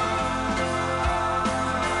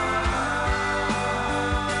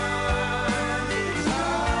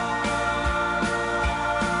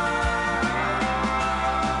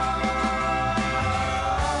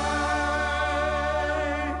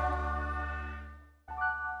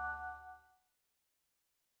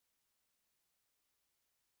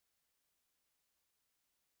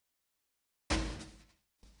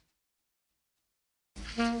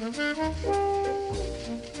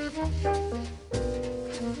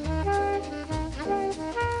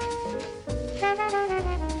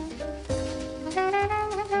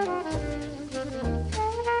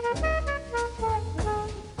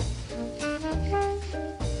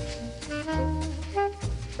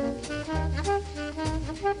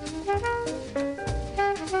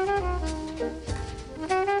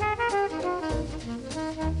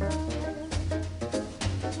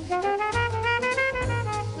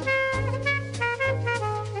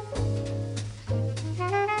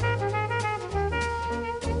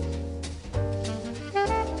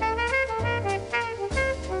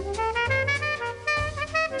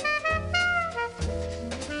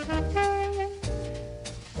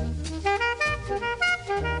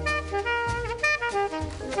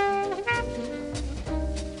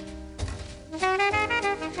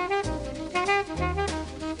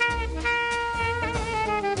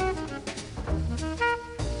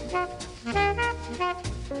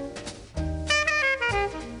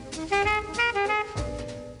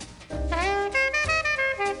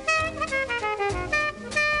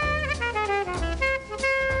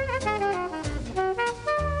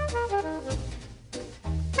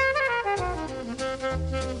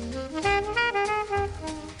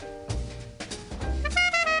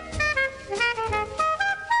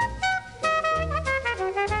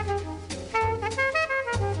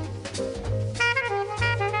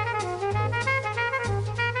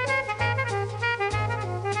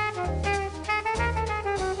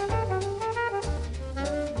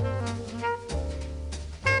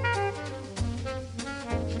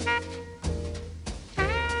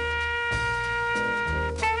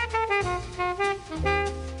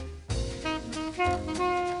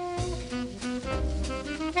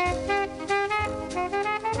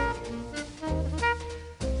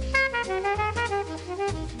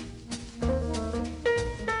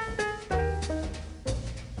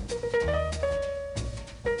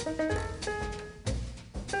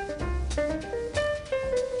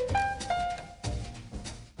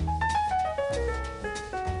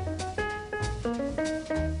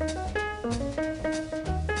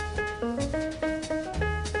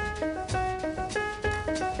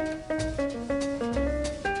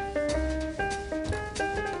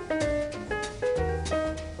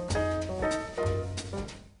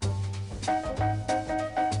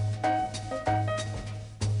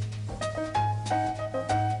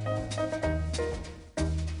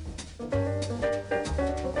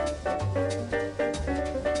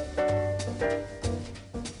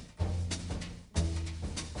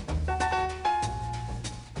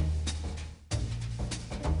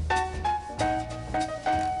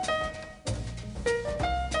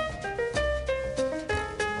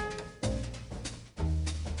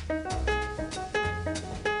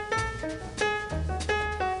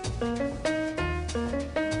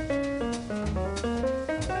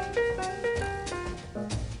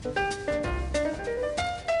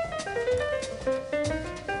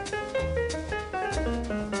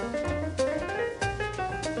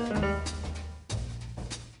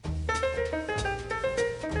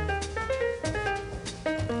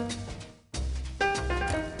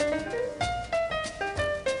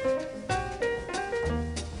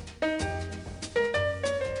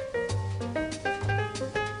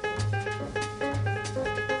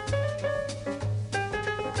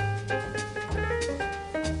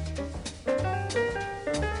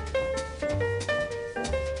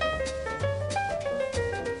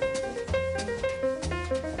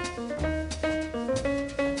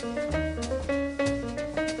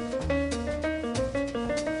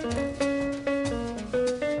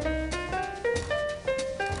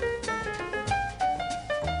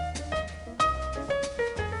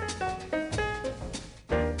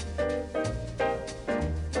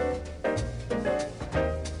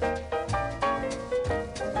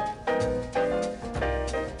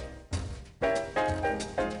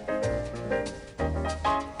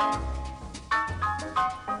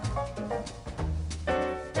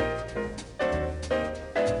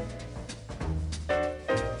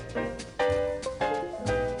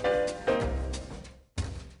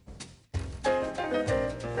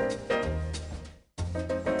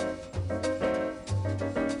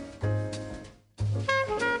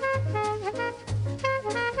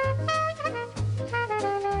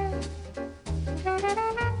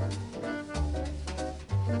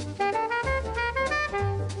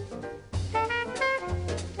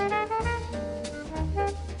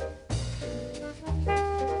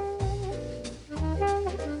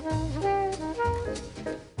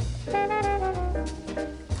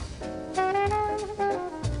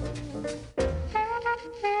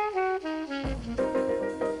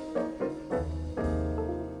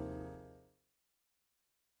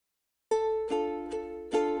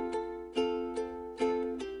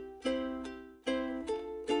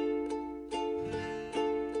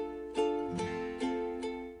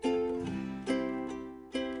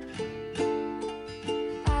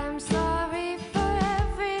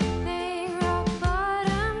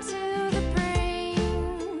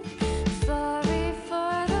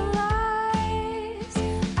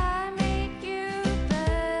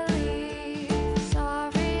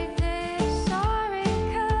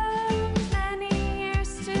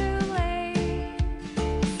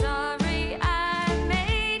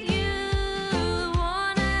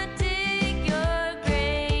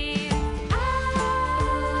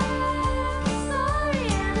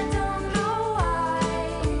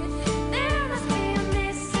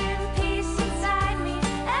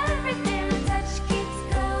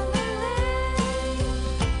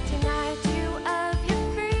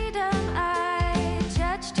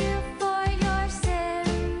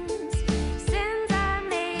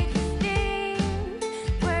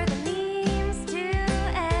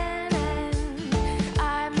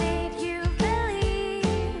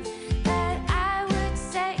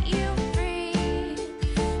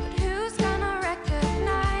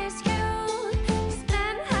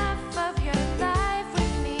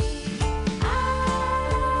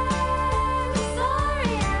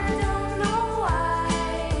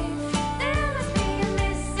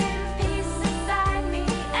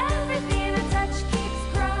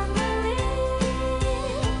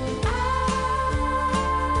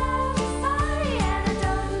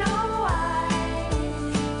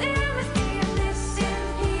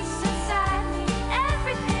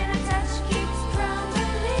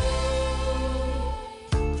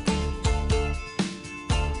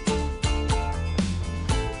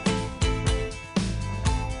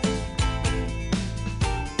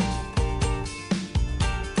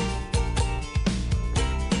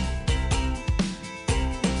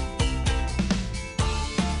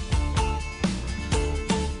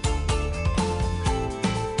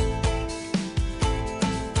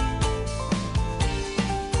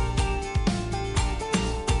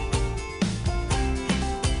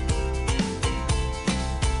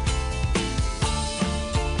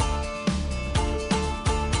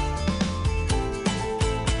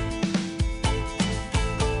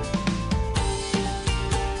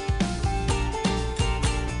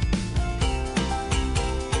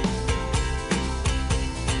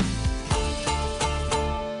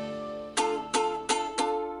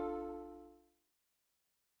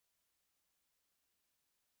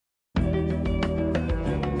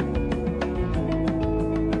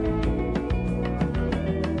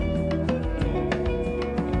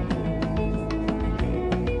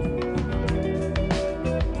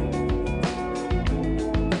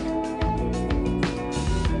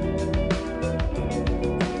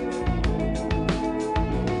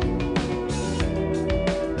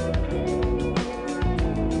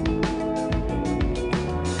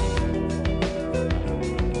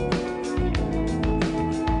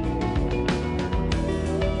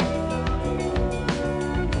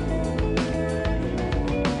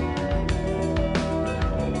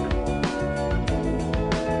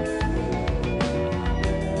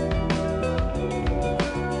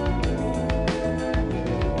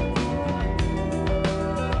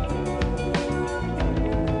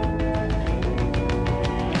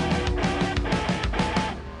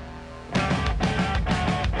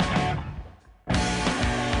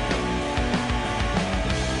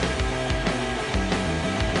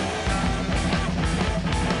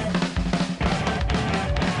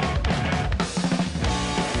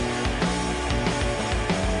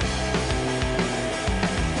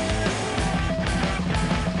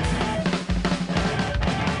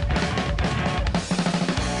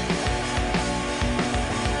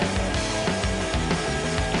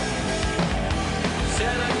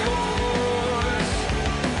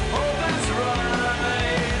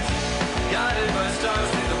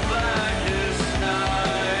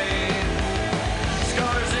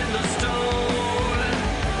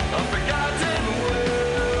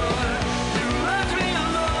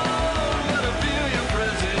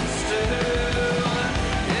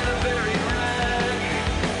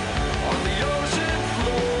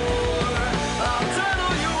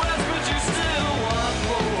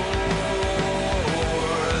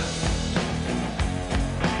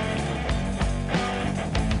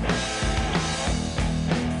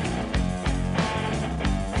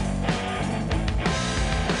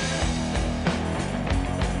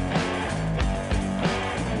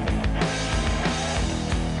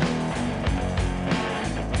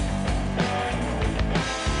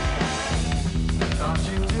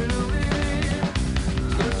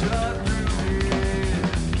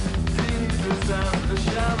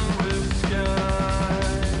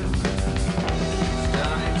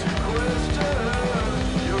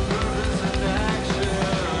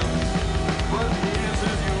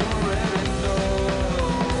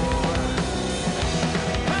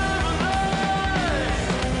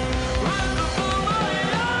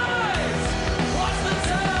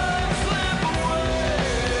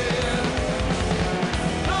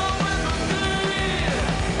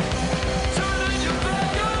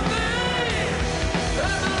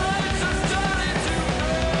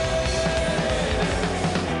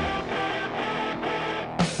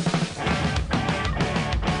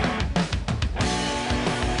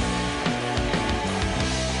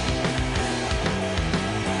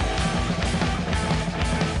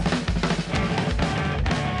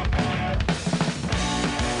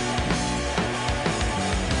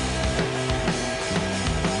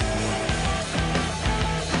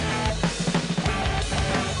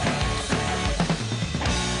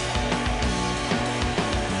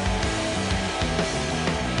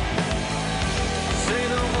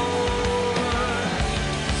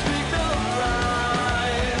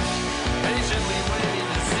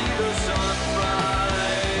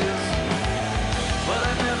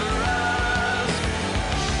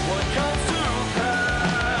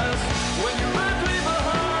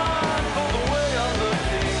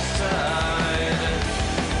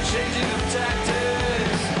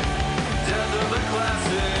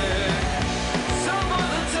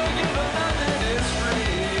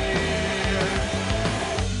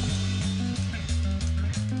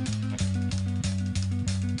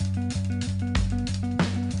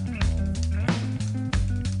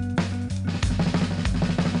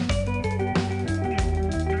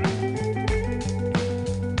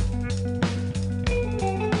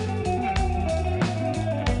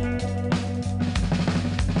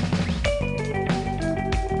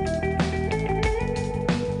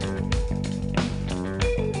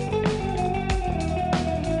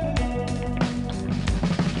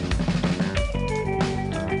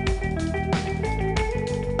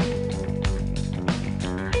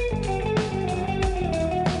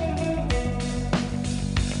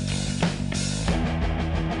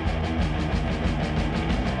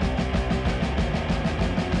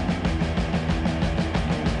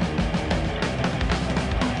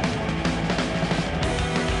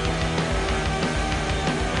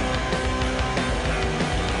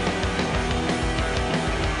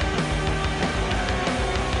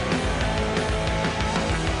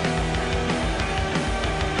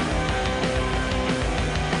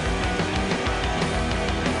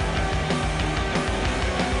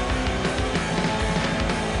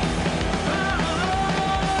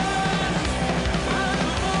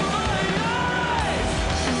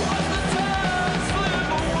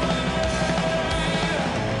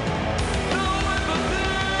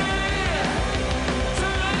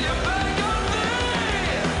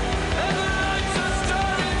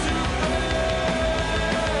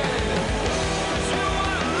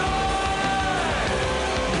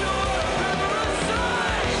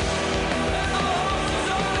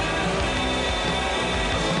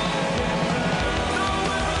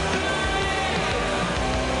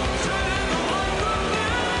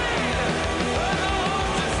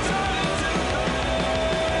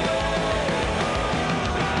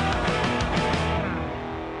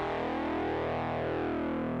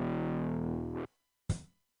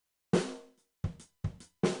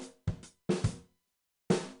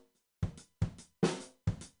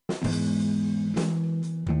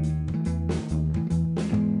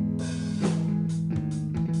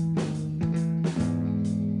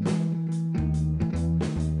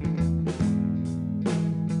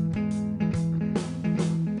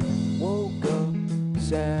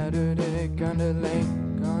Saturday, kinda late,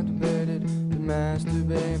 contemplated to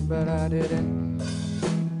masturbate, but I didn't.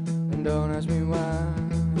 And don't ask me why,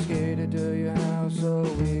 I skated to your house so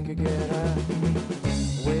we could get high.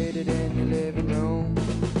 Waited in your living room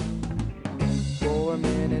for a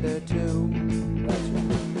minute or two. That's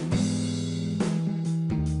right.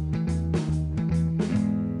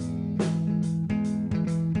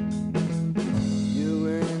 You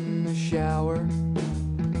were in the shower,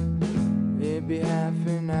 it'd be half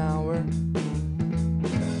an hour.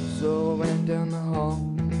 So I went down the hall,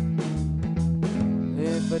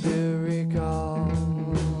 if I do recall.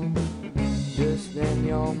 Just then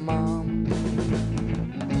your mom,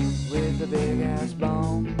 with a big ass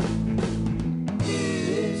bomb.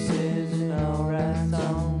 This is an alright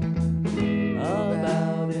song,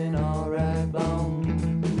 about an alright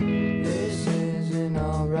bone. This is an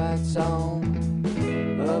alright song,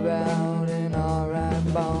 about an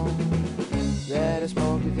alright bone. That I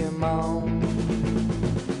smoked with your mom,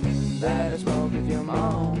 that I smoked with your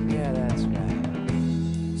mom. Yeah, that's right.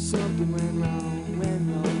 Something went wrong, went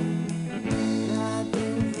wrong. I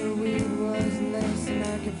think the weed was less, and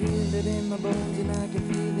I can feel it in my bones, and I can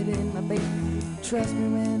feel it in my face. Trust me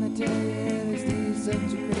when I tell you, LSD is such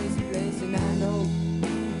a crazy place, and I know,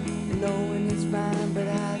 knowing it's fine, but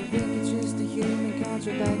I think it's just a human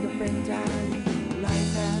construct like a friend time.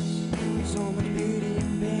 Life has so much beauty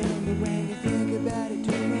and pain, but when you think about it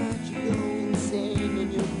too much, you go insane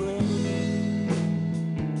in your brain.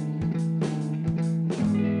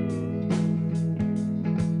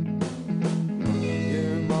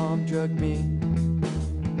 Your mom drugged me,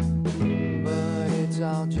 but it's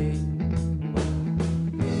all cheap,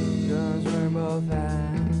 'cause we're both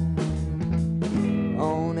high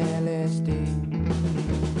on LSD.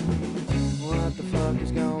 What the fuck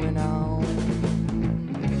is going on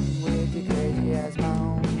with your crazy ass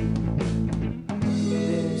mom?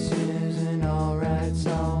 This is an alright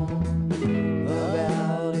song,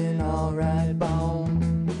 about an alright bone.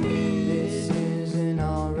 This is an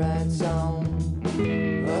alright song,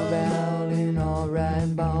 about an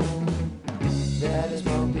alright bone. That I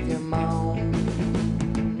smoke with your mom,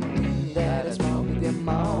 that I smoke with your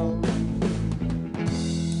mom.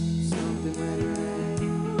 Something went right.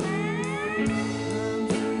 I'm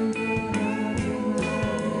drinking hard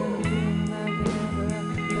tonight, and I'm feeling like I never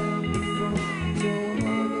felt before. So I'm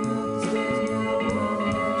walking up the stairs and out of my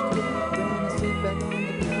extra. Then I sit back on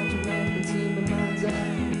the couch and I can see my mind's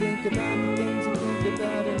eye. Think about the things I think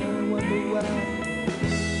about and I wonder why.